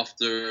positive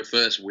after a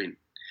first win.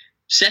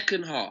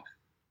 Second half,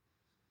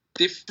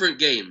 different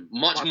game,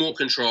 much more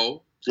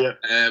control,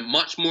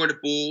 much more of the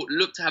ball,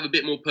 looked to have a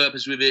bit more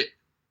purpose with it.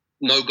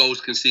 No goals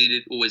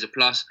conceded, always a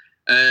plus.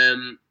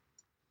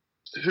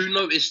 Who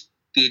noticed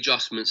the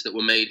adjustments that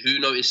were made? Who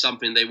noticed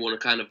something they want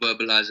to kind of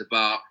verbalise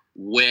about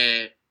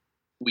where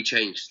we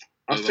changed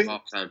over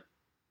half time?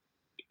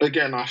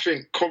 Again, I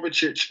think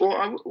Kovacic,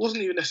 or it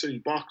wasn't even necessarily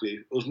Barkley,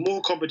 it was more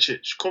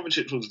Kovacic.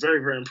 Kovacic was very,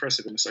 very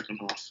impressive in the second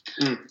half.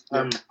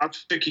 I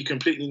think he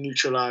completely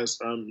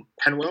neutralised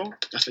Penwell,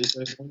 that's how you say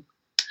his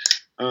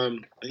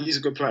name. He's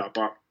a good player,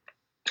 but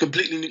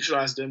completely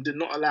neutralised him, did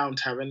not allow him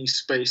to have any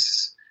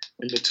space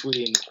in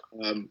between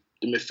the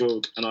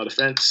midfield and our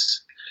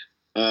defence.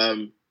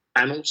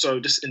 And also,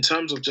 just in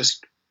terms of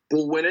just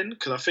ball winning,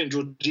 because I think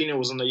Jorginho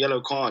was on the yellow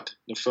card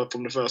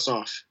from the first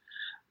half,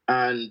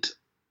 and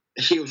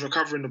he was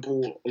recovering the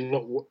ball a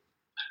lot.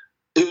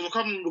 He was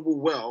recovering the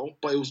ball well,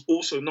 but it was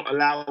also not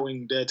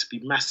allowing there to be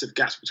massive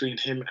gaps between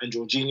him and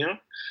Jorginho.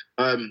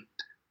 And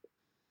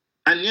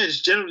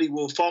just generally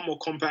we were far more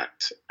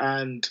compact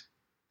and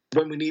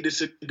when we needed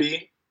to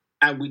be,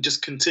 and we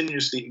just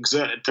continuously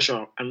exerted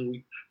pressure and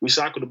we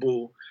recycled the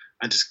ball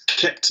and just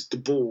kept the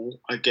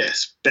ball, I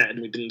guess, better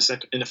than we did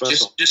in the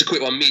first half. Just a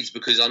quick one, Meads,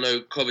 because I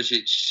know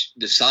Kovacic,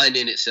 the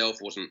signing itself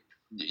wasn't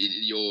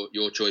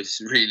your choice,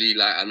 really.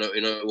 Like I know,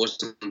 it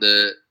wasn't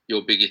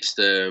your biggest.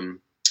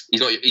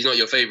 He's not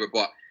your favourite,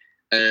 but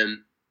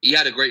he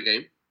had a great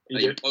game.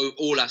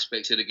 All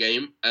aspects of the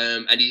game,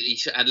 and he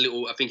had a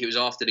little. I think it was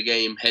after the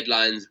game.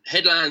 Headlines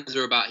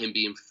are about him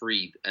being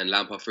freed and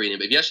Lampard freeing him.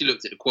 But if you actually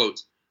looked at the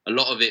quotes, a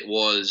lot of it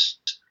was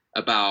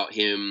about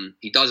him.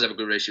 He does have a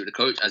good relationship with the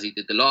coach, as he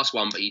did the last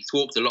one, but he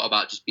talked a lot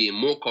about just being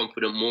more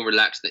confident, more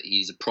relaxed, that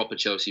he's a proper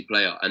Chelsea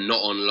player and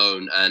not on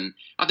loan. And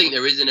I think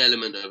there is an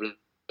element of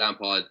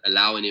Lampard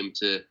allowing him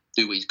to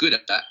do what he's good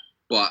at.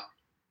 But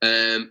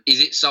is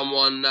it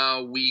someone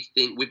now we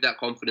think with that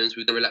confidence,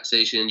 with the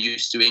relaxation,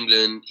 used to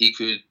England, he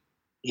could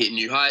hit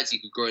new heights, he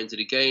could grow into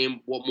the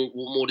game? What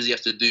more does he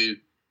have to do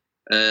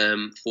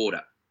for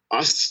that?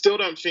 I still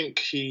don't think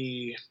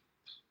he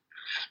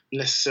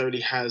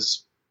necessarily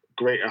has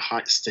greater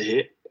heights to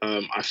hit.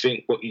 I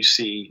think what you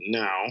see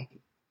now,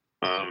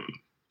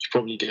 you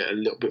probably get a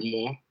little bit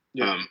more.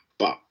 Yeah.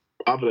 But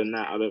other than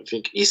that, I don't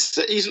think he's.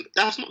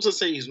 That's not to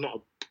say he's not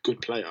a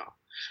good player.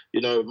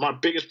 You know, my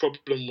biggest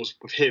problem was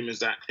with him is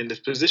that in the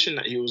position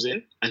that he was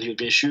in, and he was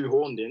being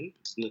shoehorned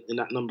in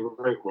that number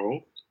 8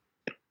 role,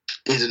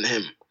 isn't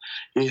him.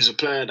 He's a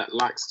player that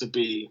likes to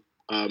be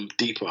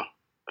deeper,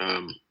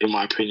 in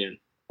my opinion.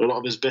 A lot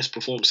of his best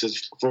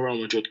performances for Real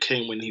Madrid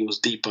came when he was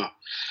deeper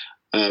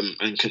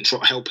and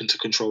helping to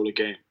control the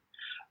game.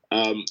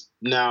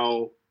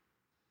 Now,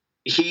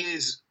 he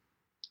is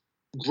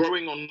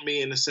growing on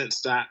me in the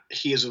sense that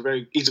he's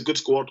a good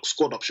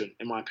squad option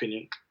in my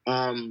opinion.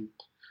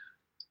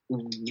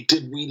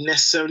 Did we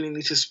necessarily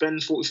need to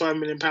spend £45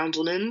 million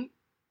on him?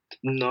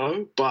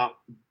 No, but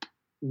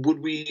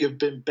would we have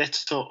been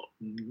better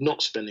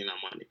not spending that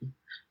money?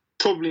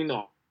 Probably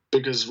not,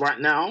 because right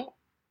now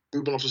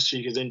Ruben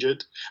Loftus-Cheek is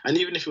injured, and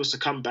even if he was to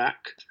come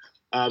back,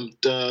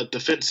 the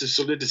defensive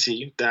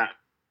solidity that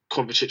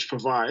Kovacic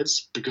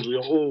provides, because we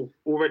are all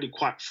already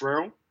quite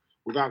frail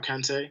without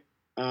Kante,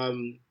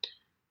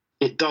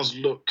 it does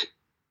look,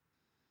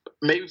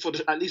 maybe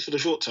at least for the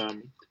short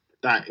term,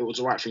 that it was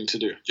the right thing to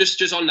do.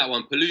 Just on that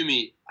one,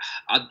 Palumi,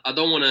 I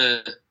don't want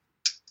to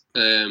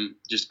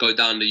just go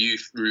down the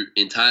youth route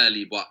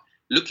entirely, but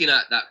looking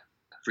at that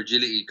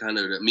fragility kind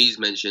of that Mies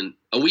mentioned,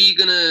 are we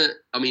going to...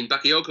 I mean,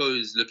 Bakayoko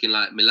is looking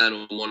like Milan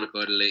or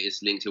Monaco, the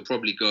latest linked. He'll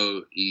probably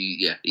go...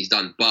 he's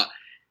done. But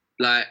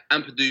like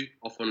Ampadu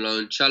off on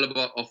loan,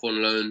 Chalobah off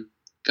on loan,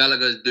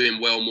 Gallagher's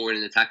doing well more in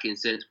an attacking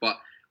sense, but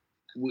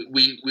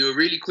we were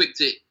really quick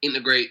to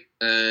integrate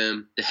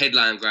the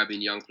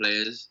headline-grabbing young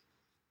players,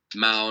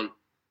 Mount,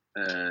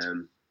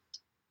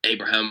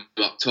 Abraham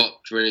up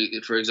top,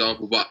 for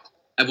example. But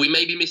have we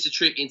maybe missed a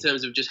trick in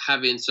terms of just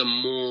having some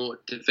more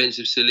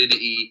defensive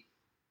solidity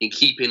in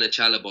keeping a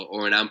Chalobah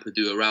or an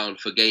Ampadu around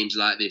for games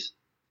like this?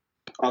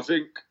 I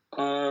think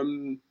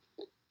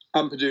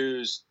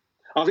Ampadu's...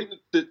 I think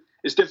that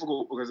it's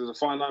difficult because there's a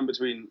fine line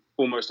between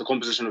almost the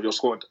composition of your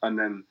squad and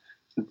then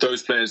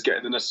those players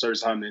getting the necessary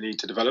time they need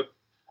to develop.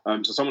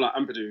 So someone like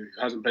Ampadu, who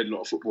hasn't played a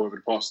lot of football over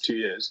the past 2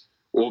 years,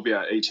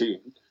 albeit at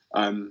 18,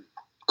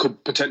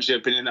 could potentially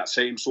have been in that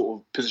same sort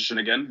of position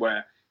again,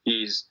 where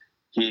he's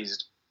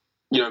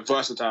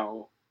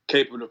versatile,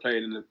 capable of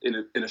playing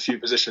in a few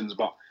positions,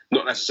 but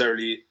not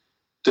necessarily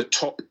the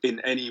top in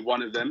any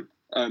one of them.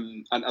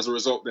 And as a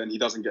result, then he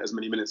doesn't get as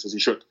many minutes as he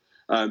should.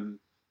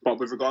 But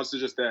with regards to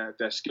just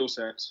their skill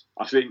sets,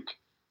 I think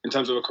in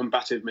terms of a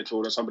combative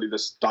midfielder, somebody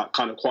that's that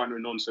kind of quite no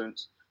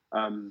nonsense,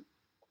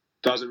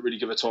 doesn't really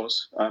give a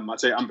toss. I'd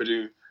say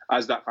Ampadu,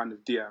 as that kind of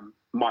DM,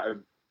 might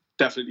have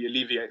definitely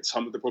alleviated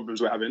some of the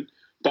problems we're having.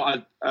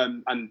 But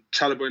and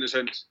Chalobah, in a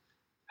sense,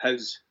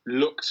 has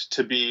looked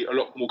to be a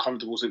lot more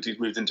comfortable since he's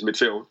moved into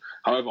midfield.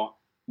 However,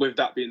 with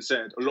that being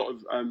said, a lot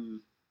of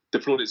the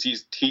plaudits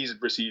he's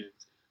received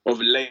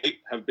of late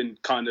have been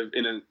kind of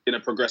in a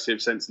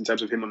progressive sense in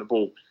terms of him on the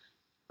ball,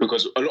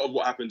 because a lot of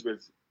what happens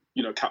with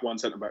Cat 1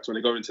 centre backs when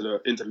they go into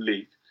the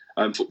league,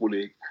 football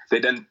league,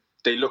 they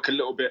look a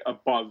little bit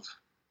above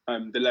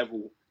the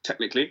level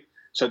technically,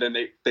 so then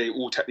they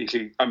all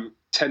technically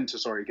tend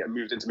to get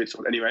moved into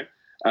midfield anyway.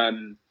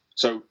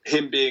 So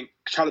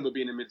Chalobah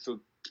being in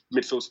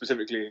midfield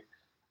specifically,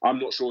 I'm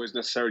not sure is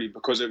necessarily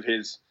because of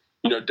his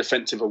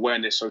defensive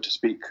awareness, so to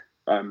speak.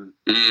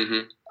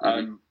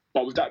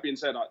 But with that being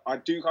said, I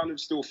do kind of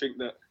still think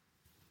that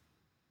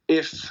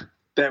if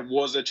there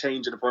was a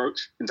change in approach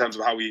in terms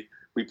of how we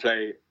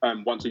play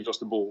once we've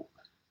lost the ball,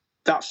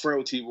 that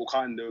frailty will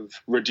kind of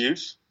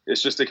reduce.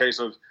 It's just a case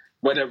of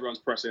when everyone's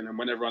pressing and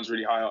when everyone's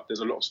really high up, there's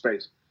a lot of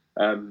space.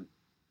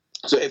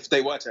 So if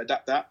they were to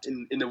adapt that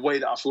in a way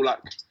that I feel like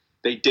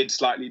they did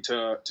slightly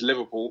to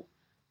Liverpool,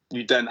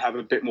 you then have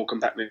a bit more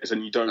compactness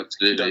and you don't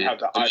have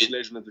that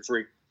isolation of the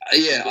three.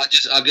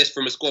 I guess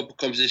from a squad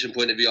composition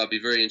point of view, I'd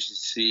be very interested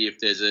to see if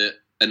there's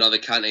another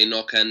Kante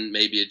knock and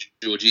maybe a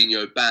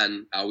Jorginho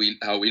ban, how we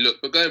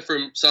look. But going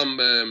from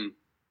some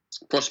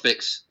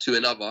prospects to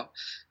another,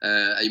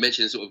 you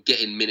mentioned sort of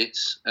getting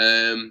minutes.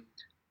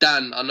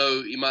 Dan, I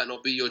know it might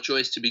not be your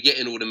choice to be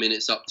getting all the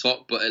minutes up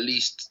top, but at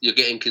least you're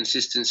getting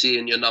consistency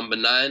in your number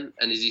 9.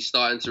 And is he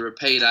starting to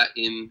repay that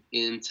in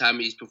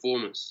Tammy's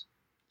performance?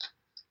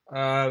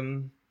 I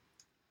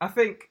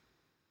think,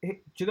 do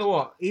you know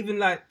what? Even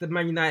like the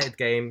Man United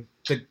game,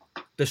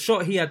 the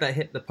shot he had that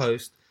hit the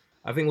post,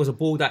 I think it was a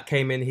ball that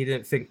came in. He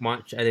didn't think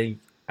much, and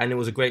it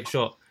was a great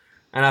shot.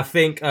 And I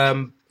think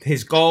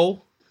his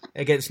goal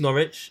against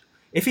Norwich,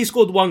 if he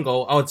scored 1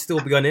 goal, I would still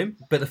be on him.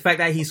 But the fact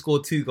that he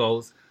scored 2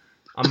 goals,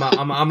 I'm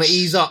gonna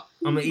ease up.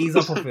 I'm gonna ease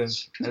up off him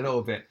a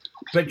little bit.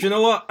 But do you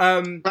know what?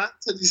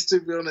 He's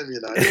still be on him,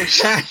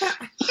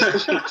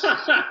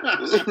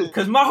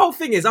 Because my whole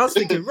thing is, I was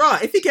thinking,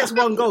 right, if he gets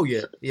 1 goal,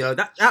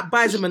 that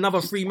buys him another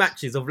 3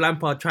 matches of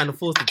Lampard trying to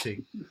force it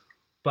to.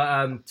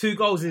 But 2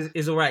 goals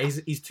is all right.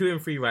 He's 2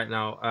 and 3 right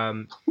now.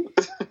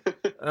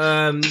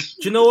 Do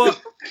you know what?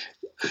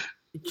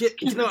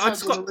 I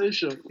just got.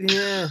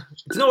 Yeah.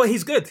 Do you know what?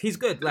 He's good. He's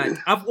good. Like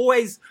I've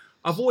always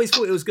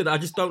thought it was good. I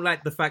just don't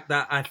like the fact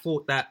that I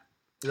thought that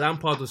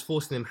Lampard was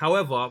forcing him.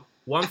 However,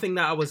 one thing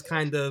that I was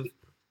kind of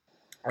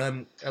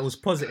it was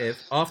positive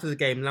after the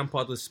game.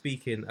 Lampard was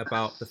speaking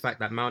about the fact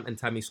that Mount and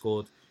Tammy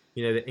scored.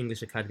 The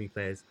English academy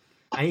players,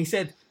 and he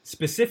said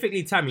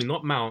specifically Tammy,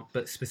 not Mount,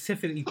 but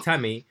specifically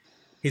Tammy.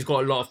 He's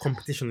got a lot of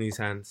competition in his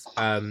hands.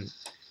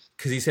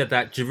 Because he said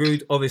that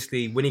Giroud,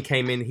 obviously, when he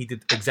came in, he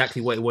did exactly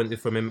what he wanted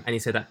from him. And he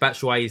said that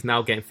Batshuayi is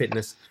now getting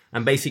fitness.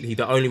 And basically,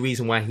 the only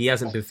reason why he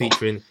hasn't been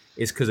featuring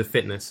is because of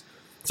fitness.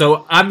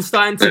 So I'm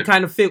starting to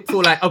kind of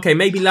feel like, okay,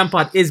 maybe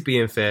Lampard is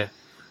being fair.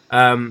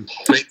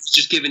 It's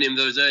just giving him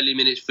those early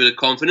minutes for the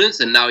confidence,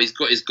 and now he's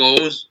got his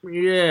goals.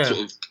 Yeah, sort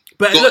of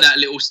got that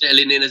little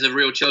settling in as a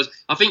real Chelsea.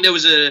 I think there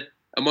was a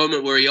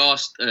moment where he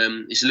asked,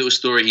 it's a little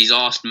story. He's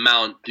asked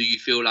Mount, "Do you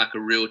feel like a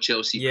real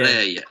Chelsea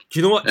player yet?" Do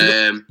you know what?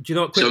 Do you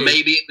know what? So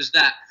maybe it was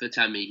that for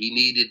Tammy. He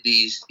needed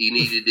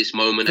this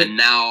moment, and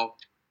now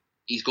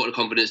he's got the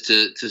confidence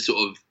to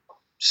sort of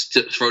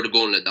throw the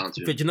gauntlet down to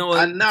him. But you know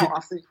what? And now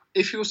I think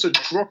if you was to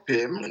drop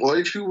him, or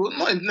if you would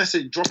not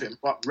necessarily drop him,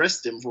 but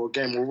rest him for a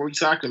game or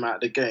recycle him out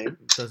of the game,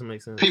 It doesn't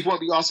make sense. people won't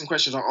be asking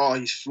questions like, "Oh,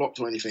 he's flopped"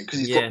 or anything, because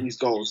he's got these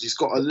goals. He's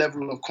got a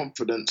level of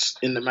confidence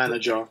in the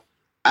manager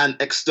and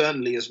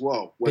externally as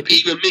well.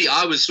 Even me,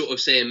 I was sort of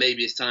saying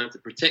maybe it's time to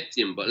protect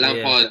him, but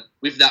Lampard,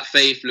 with that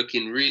faith,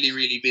 looking really,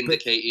 really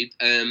vindicated.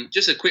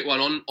 Just a quick one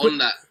on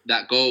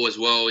that goal as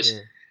well.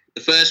 The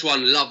first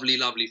one,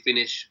 lovely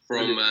finish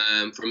from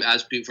an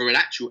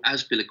actual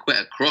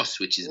Azpilicueta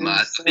cross, which is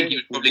mad. I think he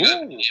was probably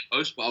going to the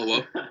post, but oh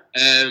well.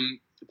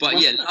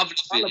 But yeah, lovely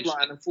finish.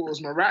 And I thought it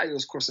was Moratti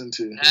was crossing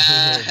too.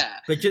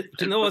 But you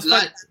know what's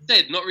like I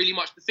said, not really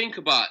much to think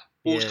about.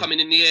 Ball's coming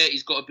in the air.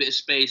 He's got a bit of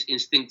space.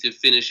 Instinctive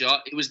finisher.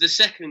 It was the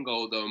second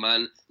goal though,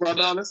 man. Right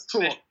now, let's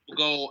talk.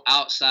 Goal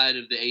outside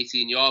of the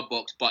 18-yard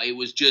box, but it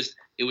was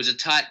a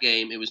tight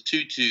game. It was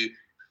 2-2.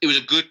 It was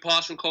a good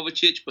pass from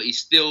Kovacic, but he's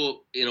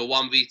still in a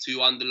 1v2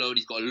 underload.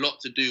 He's got a lot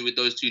to do with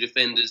those two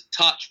defenders.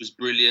 Touch was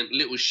brilliant,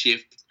 little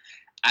shift.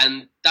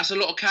 And that's a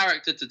lot of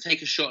character to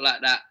take a shot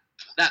like that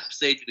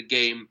stage of the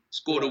game,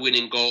 score the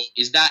winning goal.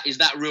 Is that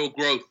real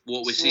growth,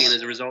 what we're seeing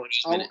as a result of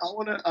this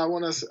I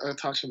want to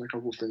touch on a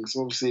couple of things.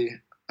 Obviously,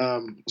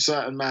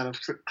 certain man have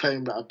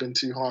claimed that I've been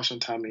too harsh on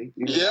Tammy.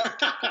 Yeah.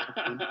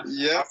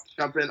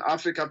 I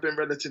think I've been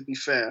relatively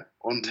fair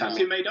on Tammy. Have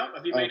you made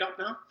up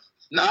now?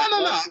 No.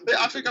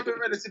 I think I've been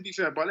relatively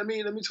fair, but let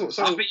me talk.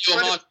 So I think you're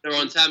harsher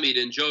on Tammy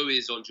than Joe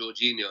is on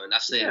Jorginho, and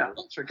that's it. Yeah,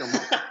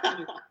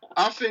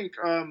 I think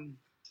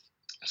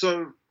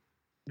so.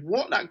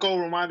 What that goal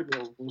reminded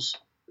me of was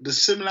the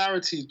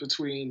similarities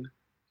between,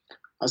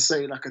 I'd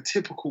say, like a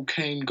typical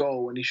Kane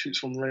goal when he shoots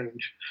from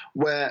range,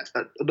 where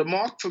the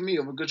mark for me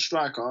of a good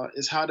striker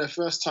is how their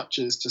first touch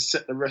is to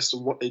set the rest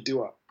of what they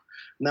do up.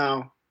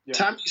 Now,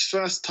 Tammy's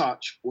first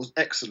touch was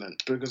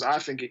excellent because I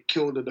think it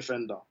killed the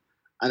defender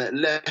and it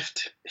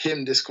left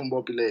him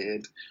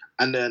discombobulated,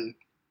 and then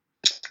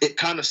it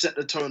kind of set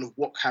the tone of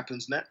what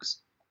happens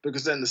next,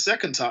 because then the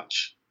second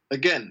touch,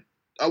 again,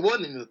 I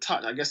wasn't even a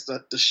touch. I guess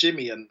the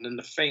shimmy and then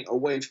the feint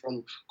away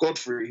from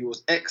Godfrey, who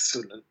was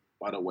excellent,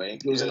 by the way.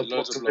 He was in the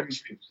box of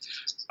everything.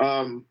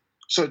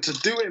 So to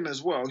do him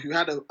as well, who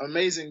had an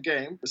amazing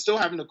game, but still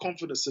having the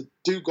confidence to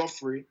do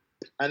Godfrey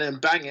and then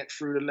bang it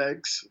through the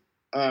legs,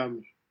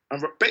 and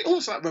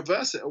also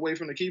reverse it away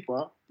from the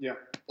keeper. Yeah,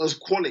 it was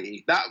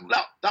quality. That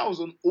was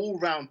an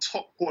all-round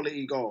top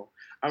quality goal.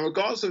 And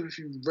regardless of if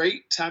you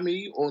rate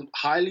Tammy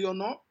highly or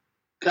not,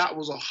 that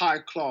was a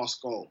high-class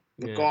goal,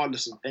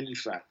 regardless of any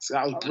facts.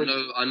 That was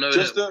brilliant. I know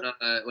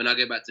that when I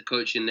get back to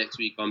coaching next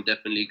week, I'm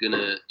definitely going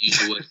to use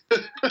the word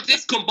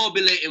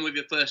discombobulating with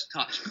your first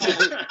touch. I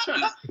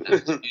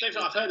don't think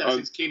I've heard that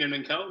since Keenan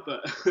and Kel,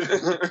 but...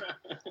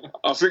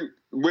 I think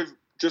with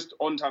just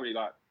on Tammy,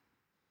 like,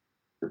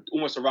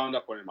 almost a round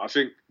up on him, I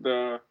think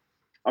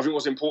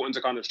what's important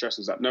to kind of stress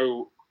is that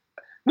no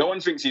one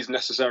thinks he's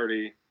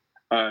necessarily...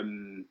 I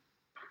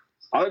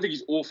don't think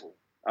he's awful.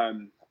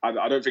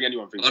 I don't think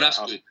anyone thinks that's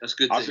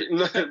good. That's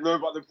good. No,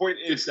 but the point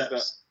is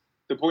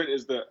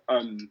that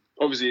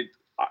obviously,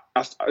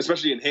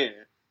 especially in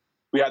here,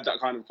 we had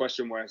that kind of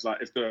question where it's like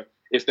if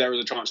there is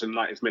a chance in the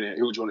 90th minute,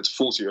 who would you want it to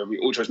fall to? And we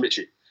all chose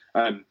Michy,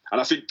 and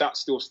I think that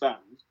still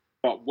stands.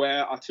 But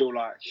where I feel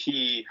like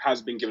he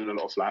has been given a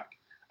lot of flack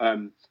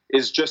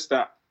is just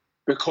that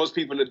because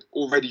people had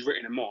already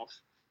written him off,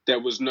 there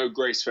was no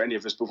grace for any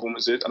of his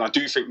performances, and I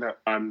do think that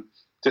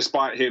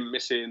despite him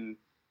missing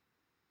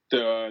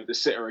the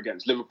sitter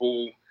against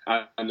Liverpool,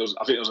 and I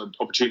think there was an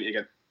opportunity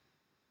against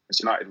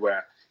United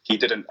where he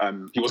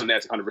wasn't there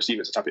to kind of receive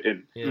it, to tap it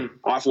in. Yeah.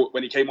 I thought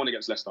when he came on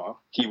against Leicester,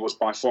 he was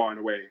by far and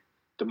away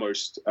the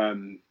most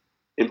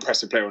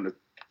impressive player on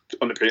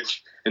the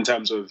pitch in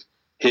terms of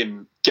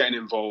him getting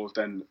involved,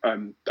 and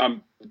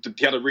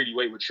he had a really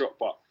wayward shot,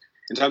 but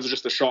in terms of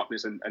just the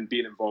sharpness and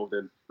being involved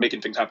and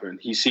making things happen,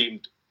 he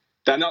seemed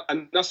that,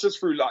 and that's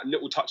just through like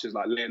little touches,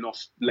 like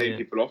laying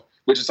people off,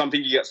 which is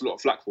something he gets a lot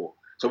of flack for.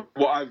 So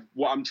what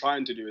I'm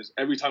trying to do is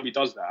every time he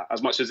does that,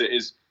 as much as it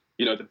is,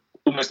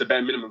 almost the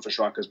bare minimum for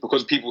strikers,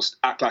 because people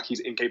act like he's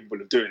incapable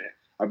of doing it,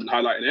 I've been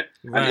highlighting it.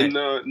 Right. And in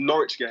the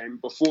Norwich game,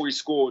 before he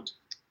scored,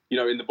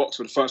 in the box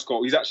for the first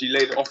goal, he's actually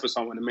laid it off for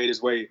someone and made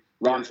his way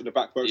round for the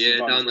back post. Yeah,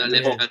 down that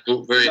left hand.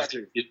 Very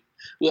exactly.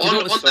 Well,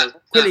 on that,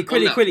 quickly.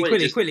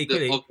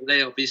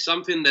 Layup is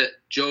something that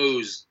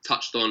Joe's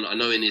touched on, I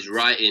know, in his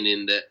writing,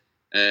 in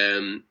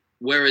that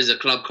whereas a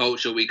club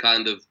culture, we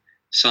kind of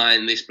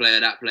sign this player,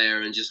 that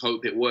player, and just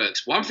hope it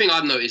works. One thing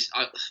I've noticed,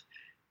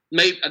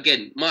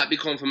 might be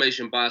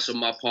confirmation bias on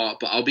my part,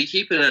 but I'll be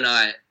keeping an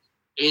eye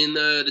in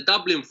the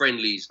Dublin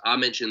friendlies. I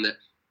mentioned that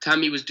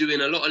Tammy was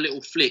doing a lot of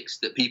little flicks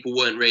that people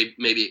weren't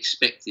maybe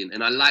expecting.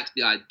 And I liked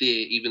the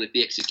idea, even if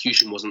the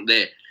execution wasn't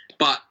there.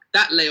 But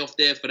that layoff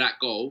there for that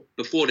goal,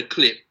 before the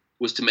clip,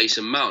 was to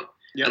Mason Mount.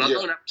 And I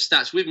don't have the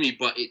stats with me,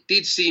 but it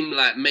did seem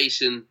like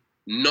Mason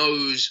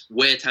knows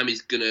where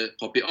Tammy's going to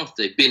pop it off.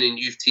 They've been in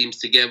youth teams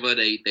together.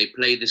 They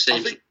play the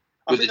same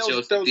with the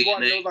Chelsea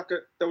DNA.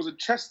 There was a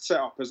chest set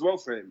up as well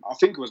for him. I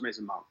think it was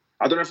Mason Mount.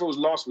 I don't know if it was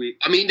last week.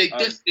 I mean, they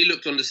definitely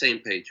looked on the same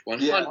page.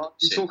 100%.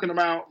 You're talking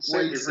about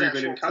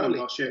Ruben and Callum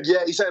last year.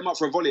 Yeah, he set him up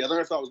for a volley. I don't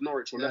know if that was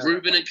Norwich or not.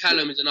 Ruben and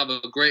Callum is another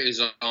great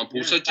example.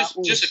 Yeah, so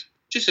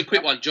just a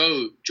quick one,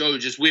 Joe,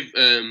 just with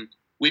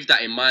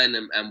that in mind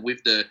and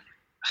with the,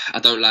 I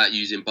don't like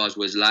using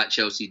buzzwords like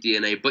Chelsea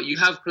DNA, but you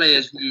have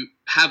players who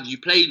you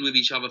played with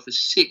each other for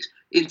 6,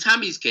 in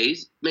Tammy's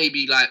case,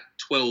 maybe like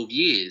 12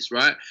 years,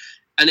 right?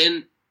 And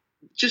then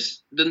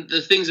just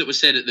the things that were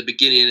said at the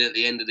beginning and at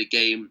the end of the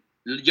game,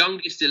 the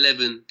youngest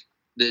 11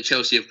 that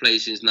Chelsea have played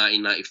since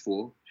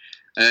 1994.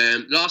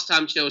 Last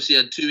time Chelsea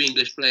had 2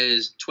 English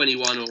players,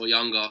 21 or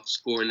younger,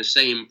 scoring the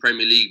same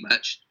Premier League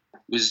match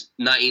was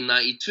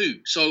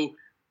 1992. So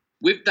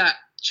with that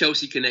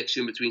Chelsea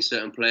connection between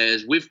certain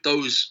players, with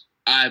those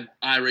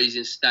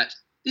eye-raising stats,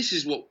 this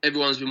is what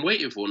everyone's been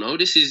waiting for, no?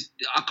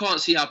 I can't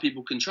see how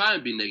people can try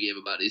and be negative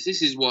about this.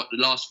 This is what the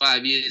last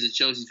 5 years of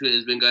Chelsea Twitter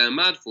has been going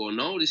mad for,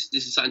 no? This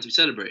is something to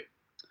celebrate.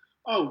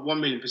 Oh,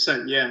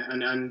 1,000,000%, yeah.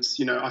 And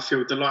you know, I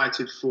feel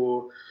delighted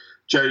for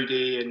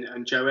Jody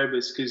and Joe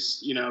Evers because,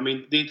 you know, I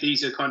mean,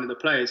 these are kind of the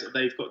players that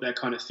they've got their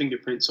kind of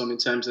fingerprints on in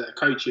terms of their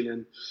coaching.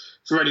 And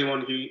for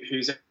anyone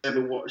who's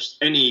ever watched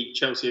any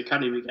Chelsea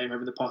Academy game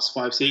over the past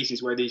 5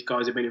 seasons where these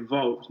guys have been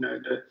involved, you know,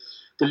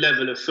 the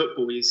level of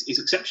football is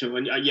exceptional.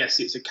 And yes,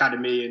 it's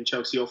academy and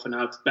Chelsea often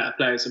have better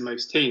players than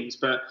most teams,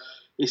 but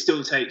it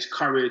still takes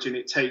courage and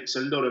it takes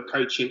a lot of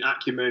coaching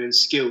acumen and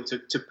skill to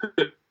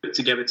put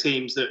together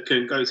teams that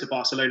can go to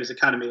Barcelona's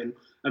academy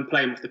and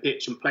play them off the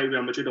pitch and play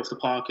Real Madrid off the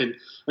park and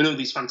all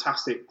these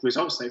fantastic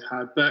results they've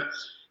had. But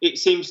it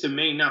seems to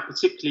me now,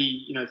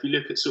 particularly, you know, if you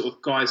look at sort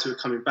of guys who are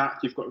coming back,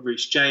 you've got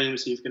Reece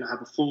James, you're going to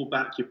have a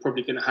fullback, you're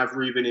probably going to have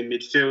Ruben in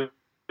midfield,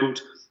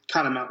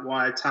 Callum out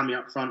wide, Tammy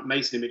up front,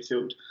 Mason in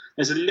midfield.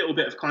 There's a little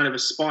bit of kind of a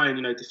spine,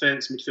 you know,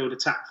 defence, midfield,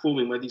 attack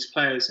forming where these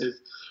players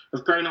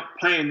have grown up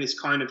playing this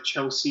kind of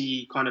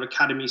Chelsea kind of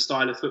academy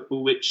style of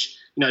football, which,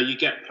 you know, you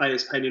get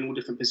players playing in all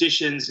different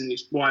positions, and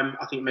it's why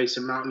I think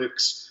Mason Mount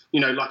looks, you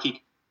know, like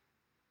he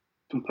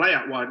can play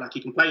out wide, like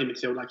he can play in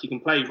midfield, like he can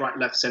play right,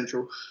 left,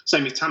 central.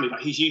 Same with Tammy,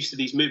 like he's used to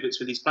these movements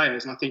for these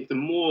players, and I think the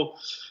more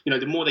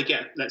they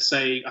get, let's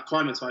say,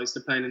 acclimatised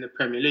to playing in the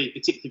Premier League,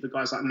 particularly for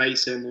guys like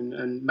Mason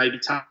and maybe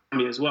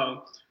Tammy as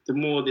well, the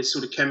more this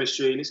sort of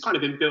chemistry, and it's kind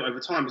of been built over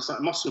time. It's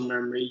like muscle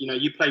memory. You know,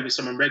 you play with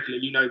someone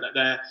regularly, you know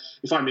that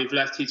if I move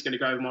left, he's going to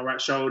go over my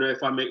right shoulder.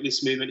 If I make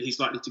this movement, he's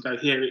likely to go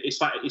here. It's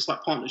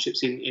like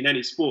partnerships in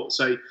any sport.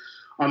 So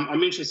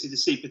I'm interested to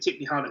see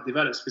particularly how that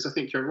develops, because I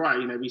think you're right.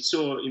 You know, we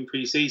saw in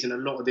pre-season a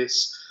lot of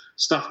this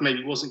stuff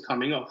maybe wasn't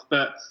coming off,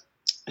 but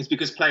it's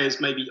because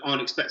players maybe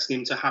aren't expecting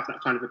him to have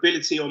that kind of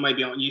ability, or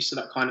maybe aren't used to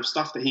that kind of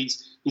stuff that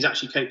he's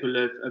actually capable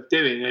of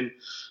doing. And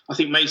I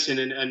think Mason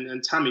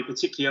and Tammy,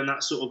 particularly on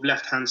that sort of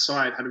left-hand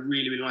side, had a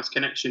really, really nice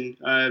connection.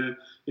 You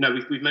know,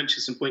 we've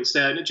mentioned some points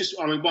there. And just,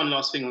 I mean, one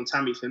last thing on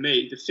Tammy for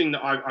me. The thing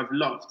that I've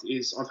loved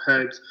is I've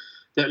heard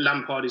that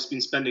Lampard has been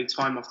spending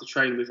time off the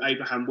train with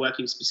Abraham,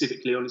 working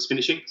specifically on his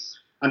finishing.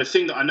 And the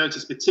thing that I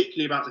noticed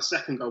particularly about the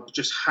second goal was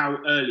just how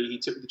early he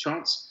took the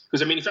chance.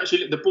 Because, I mean, if you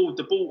actually look,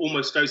 the ball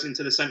almost goes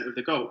into the centre of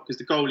the goal because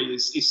the goalie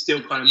is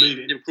still kind of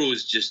moving. The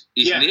Cruz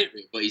he's near it,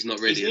 but he's not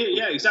ready.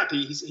 Yeah,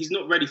 exactly. He's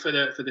not ready for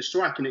the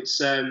strike, and it's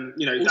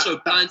you know, also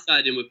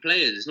blindsiding with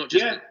players. It's not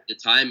just the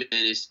timing.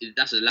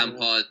 That's a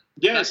Lampard.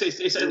 Yeah, that's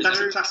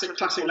a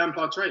classic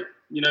Lampard trait.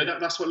 You know,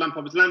 that's what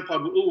Lampard was.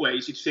 Lampard would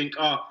always, you'd think,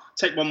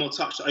 take one more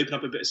touch to open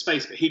up a bit of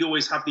space, but he'd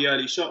always have the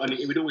early shot, and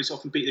it would always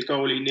often beat the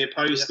goalie near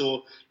post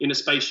or in a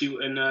space you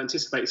wouldn't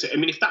anticipate. So, I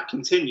mean, if that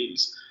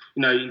continues,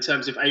 you know, in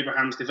terms of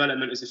Abraham's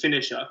development as a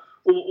finisher,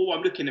 all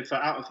I'm looking for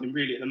out of him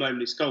really at the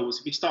moment is goals.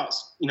 If he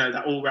starts, you know,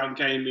 that all-round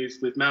game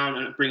with Mount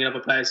and bringing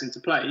other players into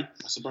play,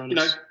 that's a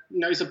bonus. You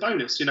know, it's a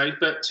bonus. You know,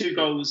 but 2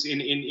 goals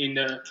in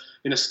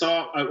a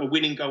start, a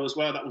winning goal as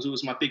well. That was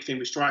always my big thing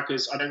with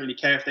strikers. I don't really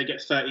care if they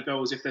get 30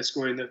 goals if they're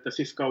scoring the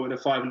 5th goal in a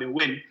 5-0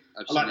 win.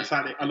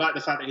 Absolutely. I like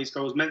the fact that his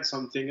goals meant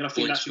something, and I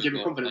think that should give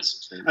him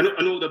confidence. And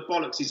all the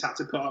bollocks he's had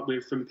to put up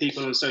with from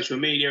people on social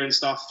media and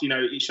stuff. You know,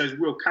 it shows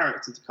real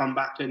character to come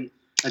back and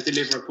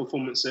deliver a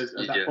performance of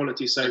that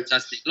quality. So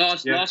fantastic.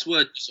 Last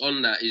word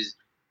on that is,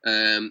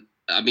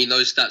 I mean,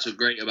 those stats are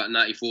great about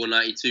 94,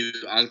 92.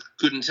 I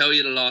couldn't tell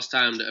you the last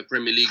time that a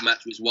Premier League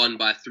match was won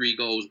by 3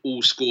 goals,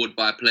 all scored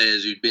by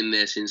players who'd been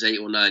there since 8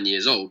 or 9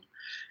 years old.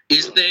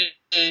 Is there,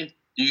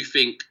 do you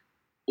think,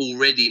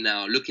 already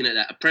now, looking at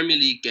that, a Premier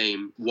League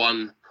game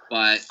won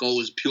by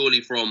goals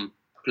purely from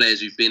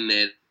players who've been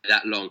there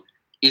that long?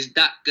 Is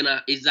that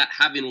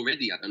having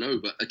already, I don't know,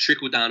 but a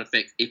trickle-down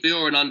effect? If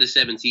you're an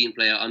under-17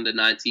 player,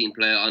 under-19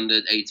 player,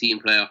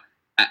 under-18 player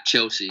at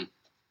Chelsea,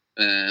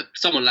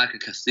 someone like a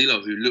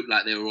Castillo who looked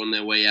like they were on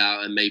their way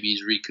out and maybe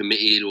he's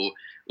recommitted, or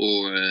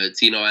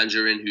Tino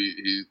Angerin,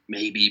 who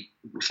maybe,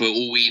 for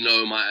all we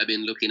know, might have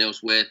been looking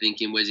elsewhere,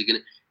 thinking, where's he going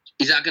to...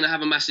 Is that going to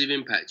have a massive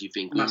impact, do you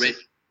think?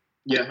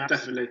 Yeah,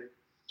 definitely.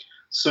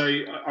 So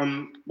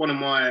one of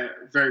my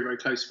very, very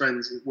close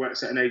friends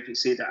works at an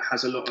agency that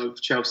has a lot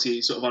of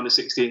Chelsea sort of under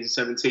 16s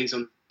and 17s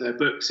on their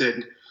books,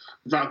 and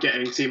without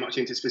getting too much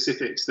into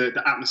specifics, the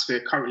atmosphere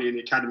currently in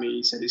the academy,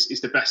 he said,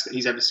 is the best that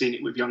he's ever seen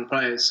it with young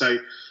players. So,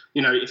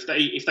 you know, if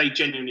they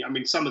genuinely, I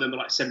mean, some of them are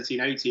like 17,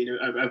 18,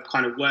 are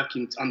kind of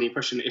working on the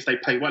impression that if they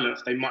play well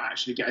enough, they might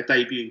actually get a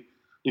debut,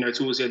 you know,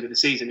 towards the end of the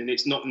season. And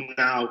it's not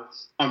now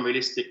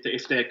unrealistic that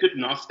if they're good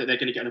enough, that they're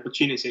going to get an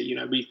opportunity. You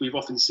know, we've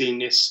often seen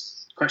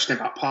this question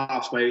about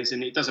pathways,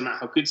 and it doesn't matter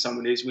how good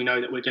someone is. We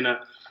know that we're going to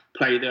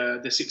play the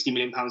 £60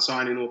 million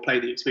signing or play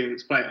the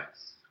experienced player.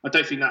 I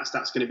don't think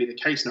that's going to be the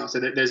case now. So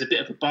there's a bit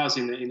of a buzz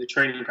in the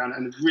training ground,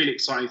 and the really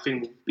exciting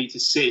thing will be to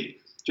see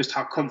just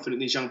how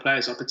confident these young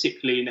players are,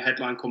 particularly in the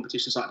headline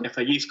competitions like the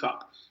FA Youth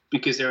Cup,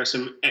 because there are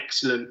some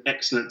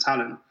excellent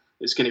talent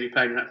that's going to be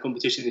playing in that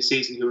competition this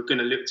season who are going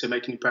to look to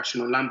make an impression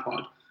on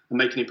Lampard and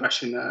make an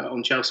impression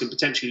on Chelsea, and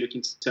potentially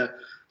looking to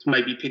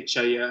maybe pinch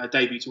a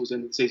debut towards the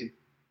end of the season.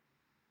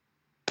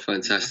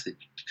 Fantastic.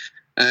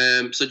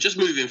 So just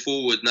moving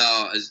forward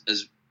now,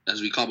 as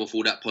we come off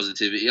all that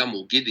positivity, I'm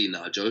all giddy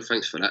now, Joe.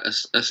 Thanks for that.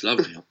 That's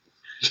lovely.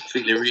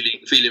 feeling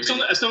really.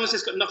 As long as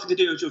it's got nothing to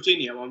do with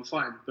Jorginho, I'm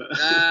fine. But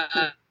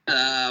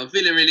I'm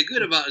feeling really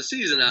good about the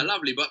season now.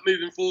 Lovely. But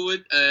moving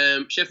forward,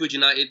 Sheffield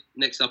United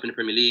next up in the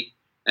Premier League.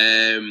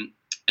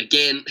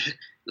 Again,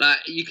 like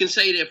you can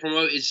say they're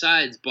promoted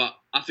sides, but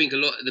I think a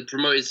lot of the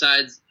promoted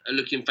sides are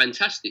looking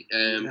fantastic.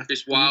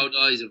 Chris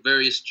Wilder is a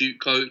very astute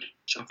coach.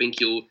 I think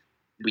he'll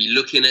be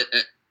looking at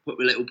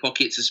little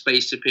pockets of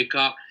space to pick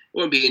up. It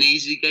won't be an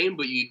easy game,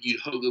 but you'd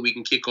hope that we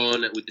can kick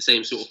on with the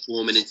same sort of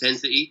form and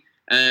intensity.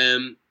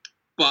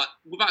 But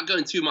without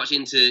going too much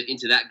into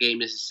that game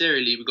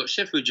necessarily, we've got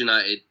Sheffield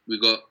United.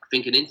 We've got, I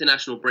think, an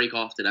international break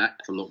after that,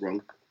 if I'm not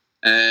wrong,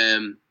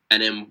 and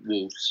then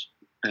Wolves.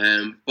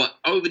 But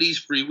over these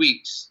 3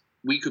 weeks,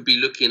 we could be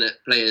looking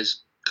at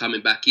players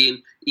coming back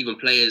in, even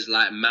players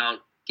like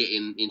Mount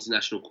getting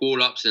international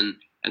call-ups and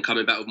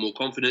coming back with more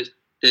confidence.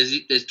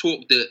 There's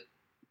talk that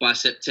by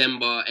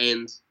September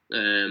end,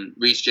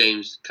 Reece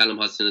James, Callum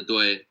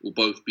Hudson-Odoi will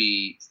both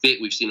be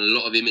fit. We've seen a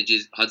lot of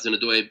images.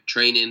 Hudson-Odoi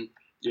training.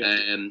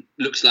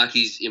 Looks like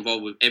he's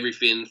involved with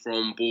everything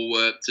from ball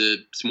work to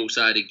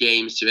small-sided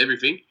games to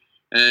everything.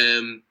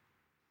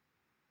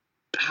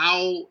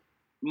 How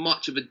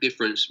much of a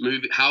different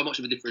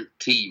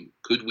team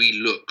could we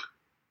look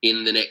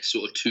in the next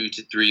sort of 2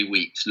 to 3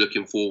 weeks,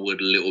 looking forward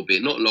a little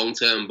bit? Not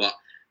long-term, but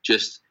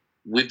just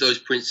with those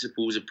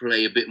principles of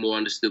play a bit more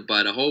understood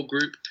by the whole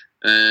group.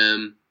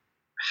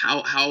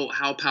 How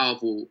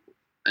powerful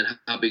and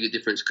how big a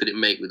difference could it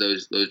make with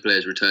those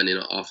players returning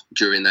off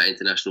during that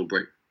international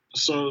break?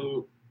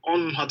 So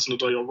on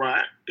Hudson-Odoi, you're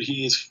right.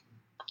 He's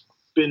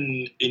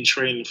been in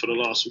training for the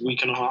last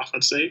week and a half,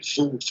 I'd say,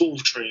 full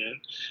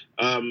training.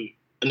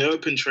 In the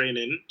open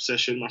training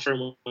session, my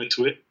friend went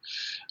to it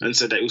and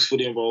said that he was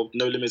fully involved,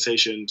 no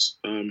limitations,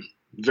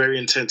 very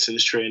intense in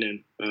his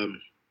training.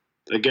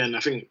 Again, I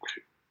think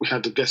we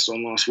had the guest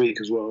on last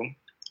week as well.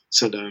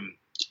 Said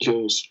he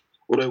was,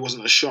 although he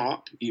wasn't as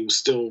sharp, he was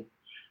still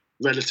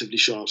relatively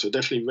sharp, so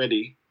definitely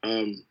ready.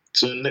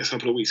 So in the next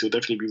couple of weeks, he'll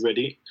definitely be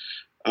ready.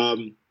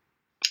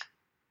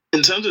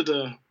 In terms of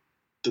the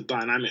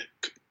dynamic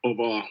of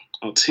our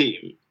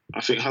team,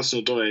 I think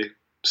Hudson-Odoi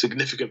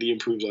significantly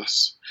improves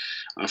us.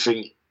 I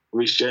think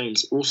Reece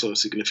James also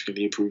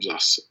significantly improves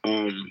us.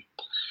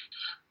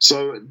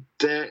 So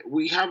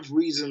we have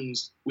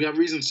reasons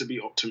to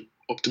be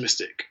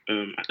optimistic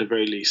at the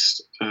very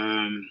least.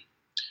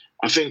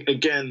 I think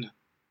again,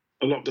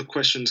 a lot of the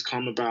questions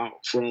come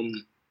about from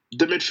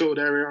the midfield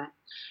area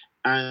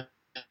and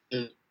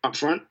up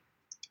front.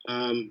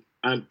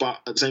 But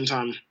at the same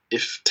time,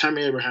 if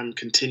Tammy Abraham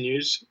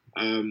continues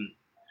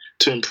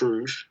to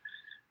improve,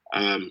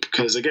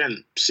 because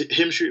again,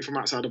 him shooting from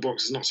outside the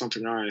box is not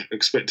something I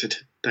expected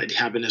that he'd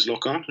have in his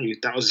locker.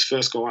 That was his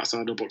first goal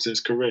outside the box in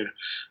his career.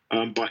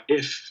 But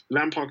if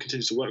Lampard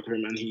continues to work with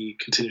him and he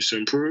continues to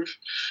improve,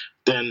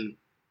 then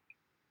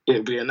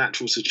it'll be a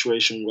natural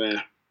situation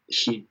where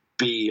he'd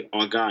be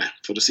our guy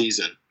for the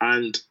season.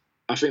 And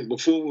I think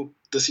before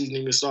the season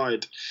even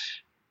started,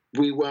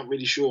 we weren't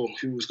really sure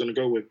who was going to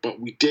go with, but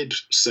we did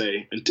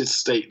say and did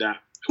state that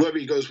whoever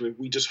he goes with,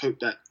 we just hope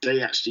that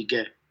they actually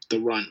get the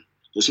run.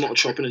 It's not a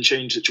chopping and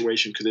change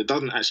situation because it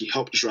doesn't actually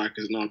help the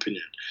strikers, in our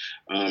opinion.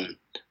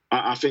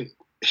 I think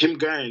him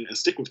going and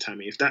stick with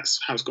Tammy, if that's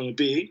how it's going to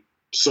be,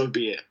 so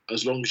be it,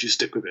 as long as you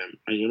stick with him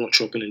and you're not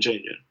chopping and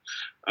changing.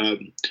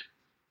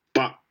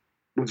 But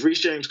with Reece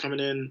James coming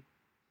in,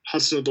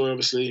 Hudson-Odoi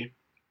obviously,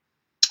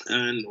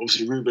 and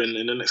obviously Ruben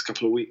in the next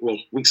couple of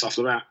weeks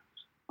after that,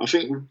 I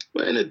think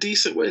we're in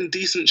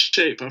decent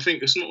shape. I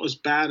think it's not as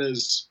bad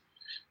as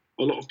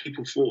a lot of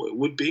people thought it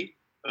would be.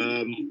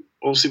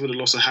 Obviously, with the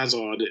loss of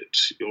Hazard,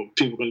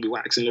 people are going to be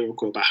waxing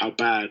lyrical about how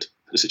bad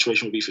the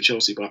situation will be for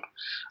Chelsea. But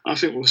I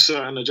think with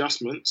certain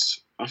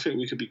adjustments, I think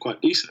we could be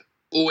quite decent.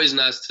 always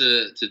nice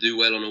to do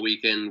well on a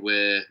weekend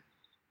where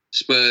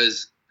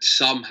Spurs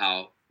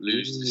somehow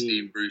lose to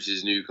Steve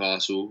Bruce's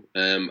Newcastle.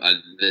 And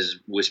there's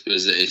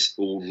whispers that it's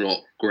all not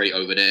great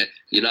over there.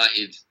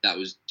 United, that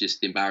was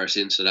just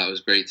embarrassing, so that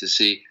was great to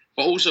see.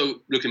 But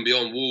also, looking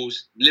beyond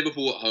Wolves,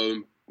 Liverpool at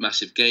home,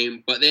 massive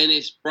game. But then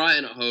it's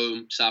Brighton at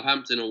home,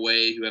 Southampton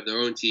away, who have their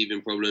own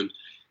teething problems,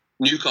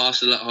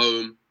 Newcastle at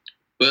home,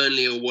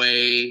 Burnley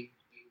away,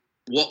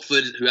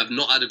 Watford, who have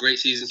not had a great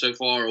season so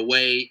far,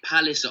 away,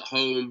 Palace at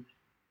home,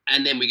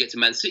 and then we get to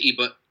Man City.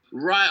 But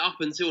right up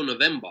until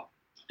November,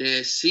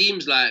 there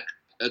seems like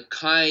a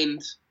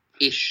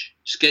kind-ish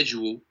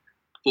schedule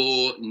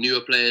for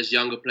newer players,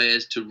 younger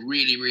players to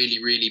really,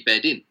 really, really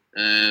bed in.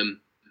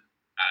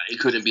 It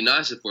couldn't be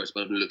nicer for us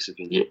by the looks of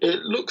things.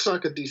 It looks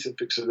like a decent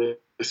fixture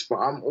this, but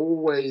I'm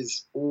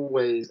always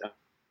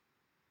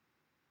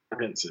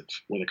apprehensive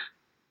when it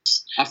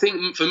comes. I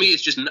think for me,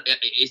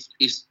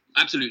 it's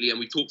absolutely, and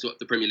we've talked about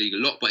the Premier League a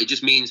lot, but it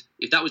just means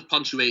if that was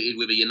punctuated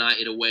with a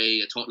United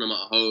away, a Tottenham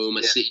at home,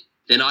 a City,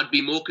 then I'd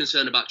be more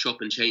concerned about chop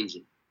and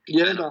changing.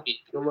 Yeah,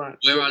 you're right.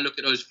 Where I look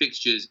at those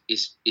fixtures,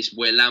 it's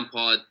where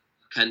Lampard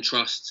can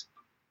trust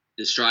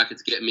the striker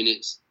to get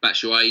minutes,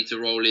 Batshuayi to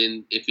roll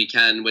in if he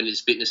can when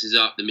his fitness is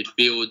up, the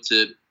midfield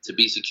to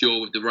be secure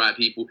with the right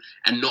people,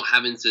 and not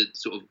having to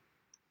sort of,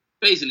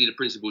 basically the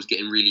principles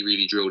getting really,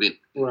 really drilled in.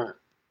 Right.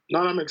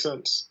 No, that makes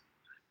sense.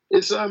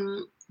 It's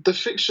the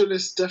fixture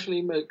list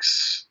definitely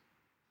makes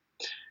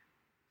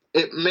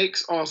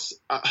us.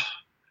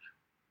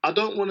 I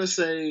don't want to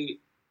say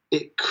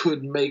it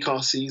could make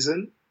our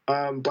season,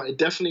 but it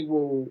definitely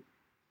will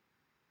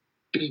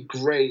be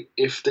great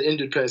if the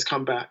injured players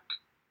come back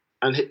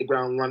and hit the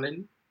ground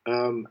running.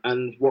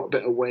 And what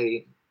better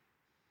way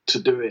to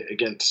do it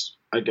against,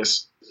 I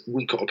guess,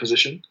 weaker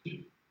opposition?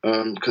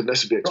 Because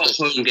let's be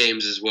expected. Home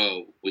games as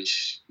well,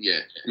 which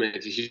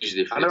makes a huge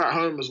difference. And they're at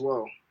home as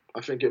well. I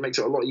think it makes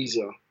it a lot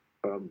easier.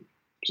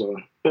 So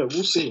yeah,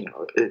 we'll see.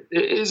 It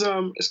is.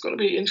 It's going to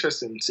be an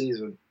interesting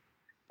season.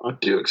 I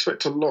do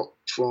expect a lot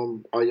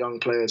from our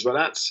young players, but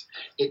that's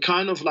it.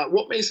 Kind of like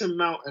what Mason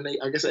Mount and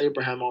I guess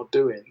Abraham are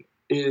doing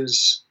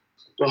is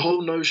the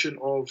whole notion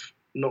of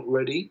not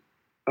ready.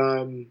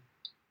 A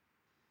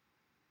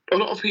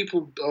lot of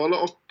people, a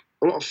lot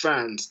of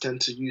fans tend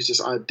to use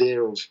this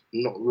idea of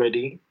not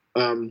ready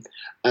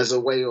as a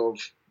way of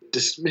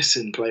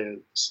dismissing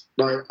players.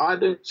 Like I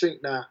don't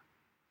think that.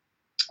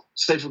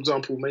 Say, for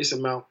example,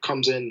 Mason Mount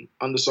comes in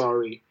under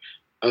Sarri,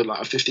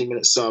 like a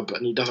 15-minute sub,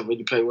 and he doesn't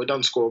really play well. He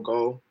doesn't score a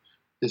goal.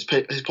 His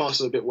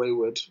pass is a bit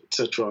wayward,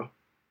 etc.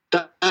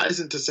 That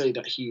isn't to say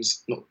that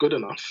he's not good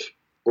enough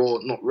or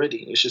not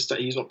ready. It's just that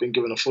he's not been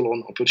given a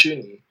full-on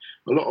opportunity.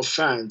 A lot of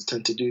fans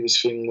tend to do this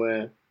thing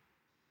where,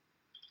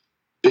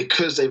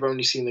 because they've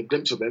only seen a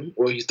glimpse of him,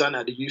 or he's done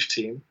at the youth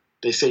team,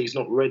 they say he's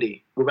not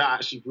ready without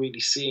actually really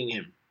seeing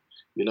him.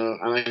 And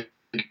I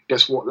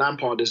guess what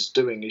Lampard is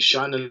doing is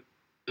shining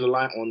the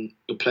light on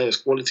the players'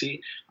 quality,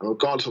 and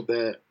regardless of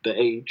their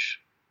age,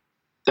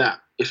 that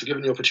if you're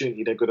given the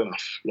opportunity, they're good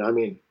enough. You know what I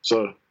mean?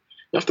 So you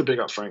have to big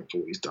up Frank for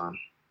what he's done.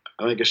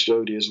 And I guess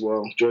Jody as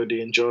well,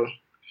 Jody and Joe,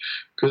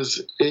 because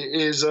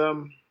it is.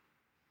 We'll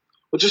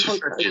just hope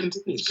that it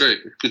continues. It's great,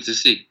 good to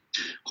see.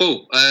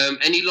 Cool.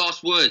 Any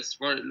last words?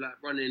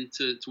 Running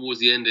towards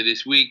the end of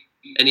this week.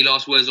 Any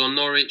last words on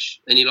Norwich?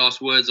 Any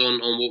last words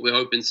on what we're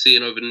hoping to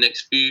see over the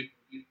next few?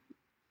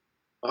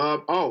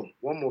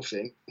 One more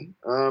thing.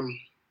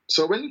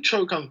 So when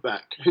Cho comes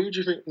back, who do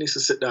you think needs to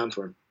sit down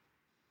for him?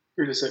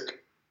 Pulisic.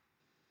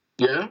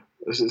 Yeah?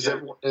 Is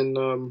everyone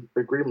in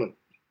agreement?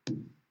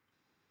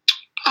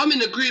 I'm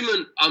in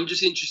agreement. I'm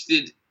just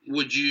interested, who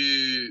would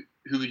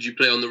you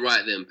play on the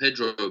right then?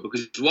 Pedro?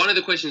 Because one of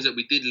the questions that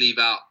we did leave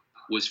out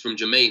was from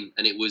Jermaine,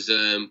 and it was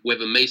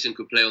whether Mason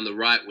could play on the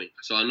right wing.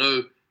 So I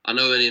know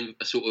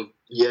a sort of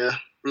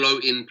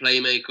floating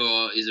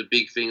playmaker is a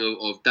big thing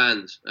of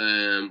Dan's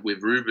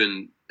with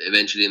Ruben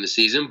eventually in the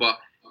season, but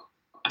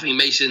I think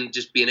Mason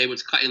just being able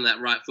to cut in that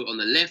right foot on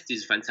the left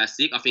is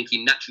fantastic. I think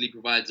he naturally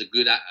provides a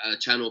good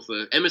channel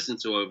for Emerson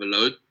to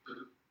overload.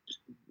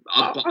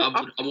 I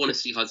want to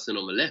see Hudson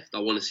on the left. I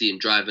want to see him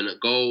driving at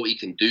goal. He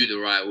can do the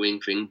right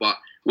wing thing, but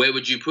where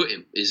would you put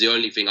him is the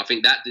only thing. I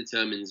think that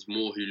determines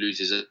more who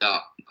loses it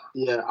out.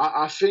 Yeah,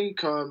 I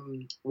think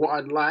what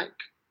I'd like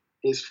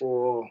is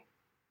for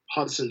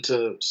Hudson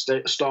to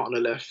start on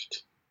the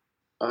left.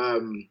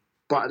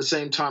 But at the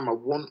same time, I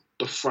want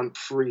the front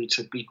three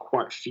to be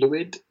quite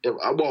fluid. The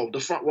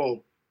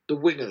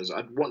wingers,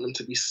 I'd want them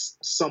to be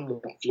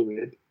somewhat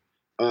fluid.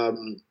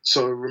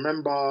 So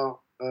remember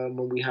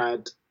when we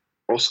had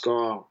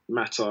Oscar,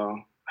 Mata,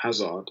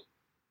 Hazard,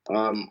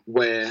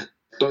 where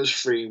those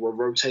three were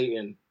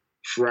rotating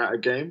throughout a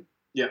game?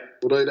 Yeah.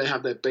 Although they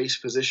have their base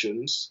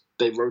positions,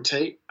 they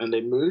rotate and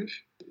they move.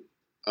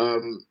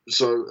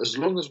 So as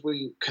long as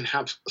we can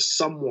have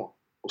somewhat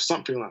or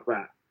something like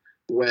that,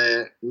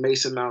 where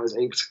Mason Mount is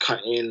able to cut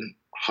in,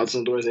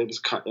 Hudson-Odoi is able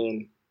to cut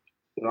in,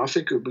 I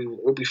think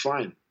it'll be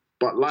fine.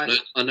 But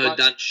I know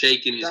Dan's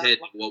shaking his head.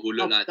 What will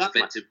look like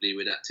defensively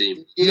with that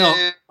team?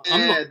 Yeah,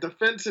 I'm not.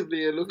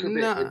 Defensively, it look a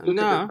bit bad.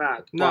 No.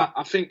 But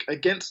I think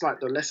against like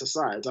the lesser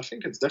sides, I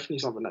think it's definitely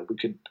something that we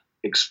could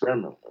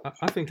experiment with.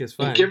 I think it's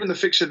fine. And given the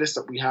fixture list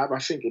that we have, I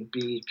think it'd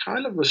be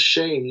kind of a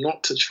shame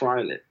not to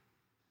trial it.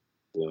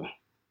 Yeah,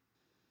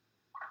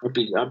 I'd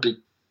be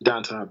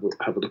down to have a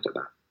look at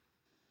that.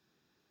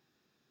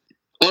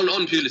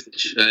 On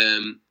Pulisic,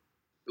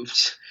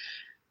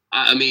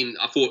 I mean,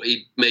 I thought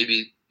he'd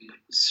maybe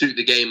suit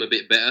the game a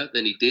bit better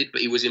than he did,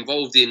 but he was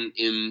involved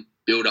in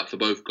build-up for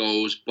both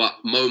goals. But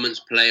moments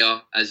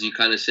player, as you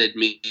kind of said,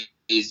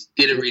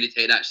 didn't really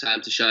take that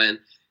time to shine.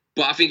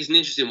 But I think it's an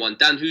interesting one.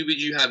 Dan, who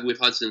would you have with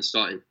Hudson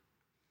starting?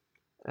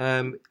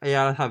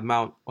 I'll have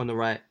Mount on the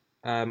right.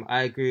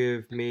 I agree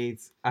with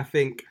Meads. I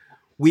think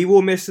we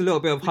will miss a little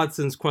bit of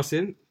Hudson's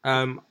crossing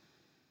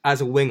as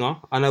a winger.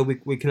 I know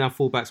we can have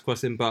fullbacks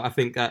crossing, but I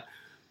think that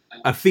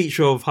a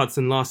feature of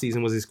Hudson last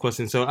season was his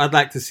crossing. So I'd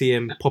like to see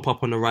him pop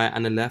up on the right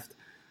and the left.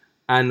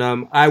 And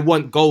I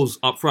want goals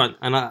up front.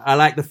 And I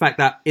like the fact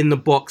that in the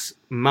box,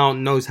 Mount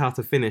knows how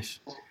to finish.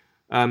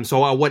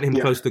 So I want him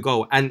close to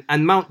goal.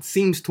 And Mount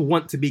seems to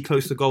want to be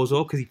close to goal as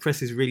well because he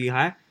presses really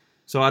high.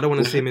 So I don't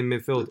want to see him in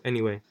midfield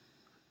anyway.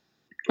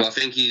 Well, I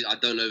think I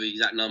don't know the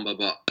exact number,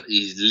 but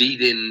he's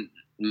leading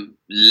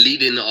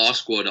our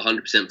squad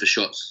 100% for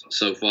shots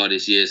so far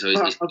this year. So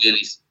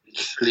it's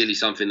clearly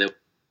something that...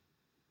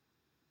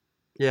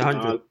 Yeah,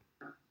 100.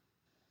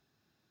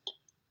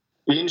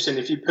 Be interesting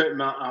if you put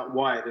Mount out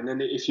wide, and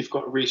then if you've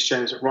got Reece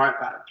James at right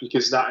back,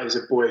 because that is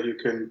a boy who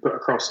can put a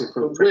cross in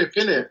from whip,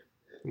 innit?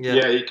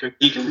 Yeah,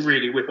 he can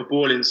really whip a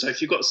ball in. So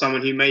if you've got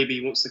someone who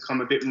maybe wants to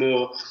come a bit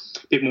more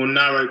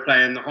narrow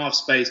play in the half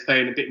space,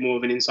 playing a bit more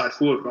of an inside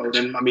forward role,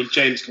 then I mean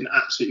James can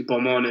absolutely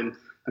bomb on and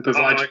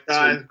provide. Oh my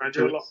guys, man,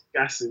 you're a lot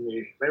gassing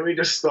me. Let me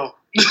just stop.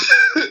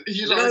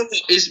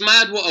 It's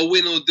mad what a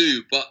win will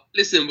do, but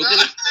listen, we're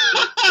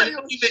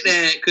gonna keep it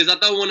there because I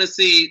don't want to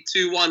see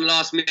 2-1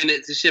 last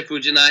minute to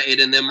Sheffield United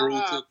and then we're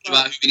all talking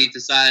about who we need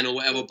to sign or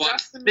whatever.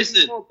 But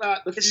listen,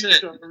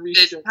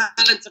 there's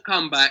talent to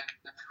come back.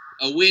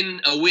 A win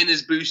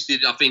has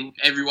boosted, I think,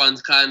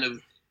 everyone's kind of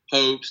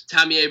hopes.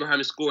 Tammy Abraham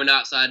is scoring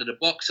outside of the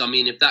box. I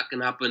mean, if that can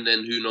happen,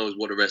 then who knows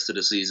what the rest of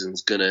the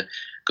season's gonna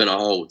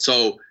hold.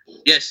 So,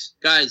 yes,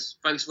 guys,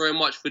 thanks very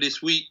much for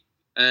this week.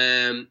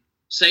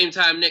 Same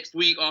time next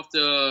week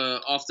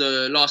after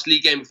last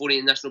league game before the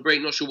international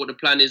break. Not sure what the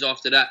plan is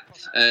after that,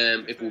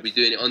 if we'll be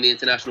doing it on the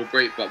international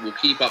break, but we'll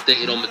keep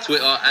updated on the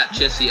Twitter at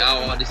Chessy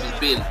Hour. This has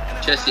been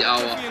Chessy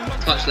Hour,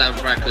 Touchline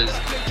Crackers,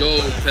 Joe,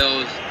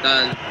 Pels,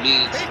 Dan,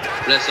 Meads,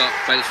 bless up.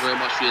 Thanks very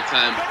much for your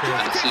time, and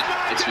I'll see you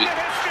next week.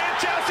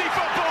 Chelsea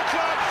Football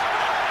Club,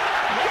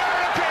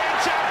 European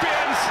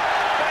champions.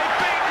 They've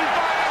beaten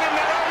Bayern in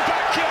their own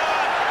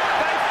backyard.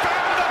 They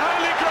found the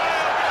Holy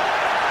Grail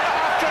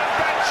after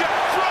adventure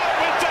fraught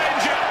with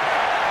danger.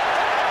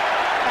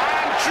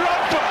 And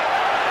Drogba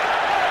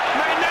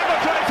may never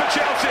play for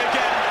Chelsea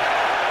again.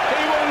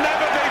 He will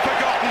never be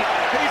forgotten.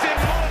 He's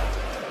in.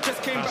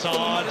 Just came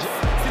hard.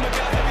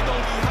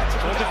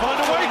 Trying to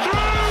find a way through.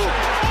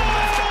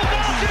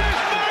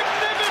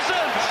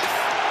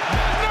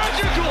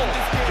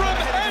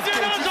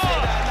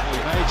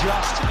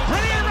 Just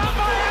brilliant run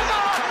by Emma!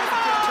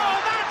 Oh,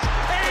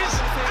 that is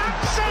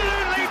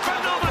absolutely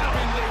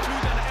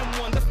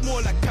phenomenal! That's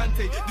more like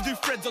Kante. They do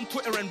threads on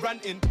Twitter and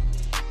ranting.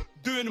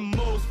 Doing the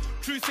most.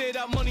 True say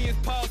that money is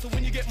power, so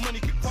when you get money,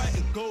 keep quiet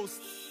and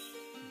ghost.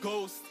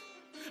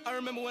 I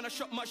remember when I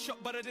shot my shot,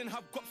 but I didn't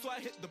have guap, so I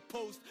hit the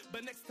post.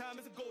 But next time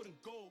it's a golden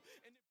goal.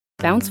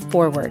 Bounce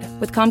forward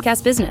with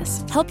Comcast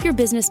Business. Help your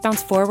business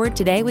bounce forward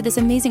today with this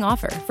amazing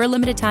offer. For a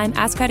limited time,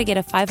 ask how to get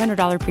a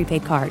 $500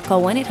 prepaid card.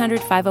 Call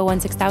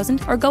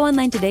 1-800-501-6000 or go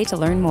online today to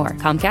learn more.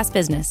 Comcast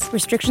Business.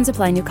 Restrictions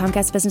apply. New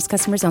Comcast Business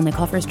customers only.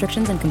 Call for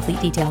restrictions and complete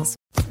details.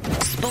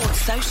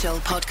 Sports Social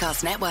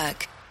Podcast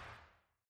Network.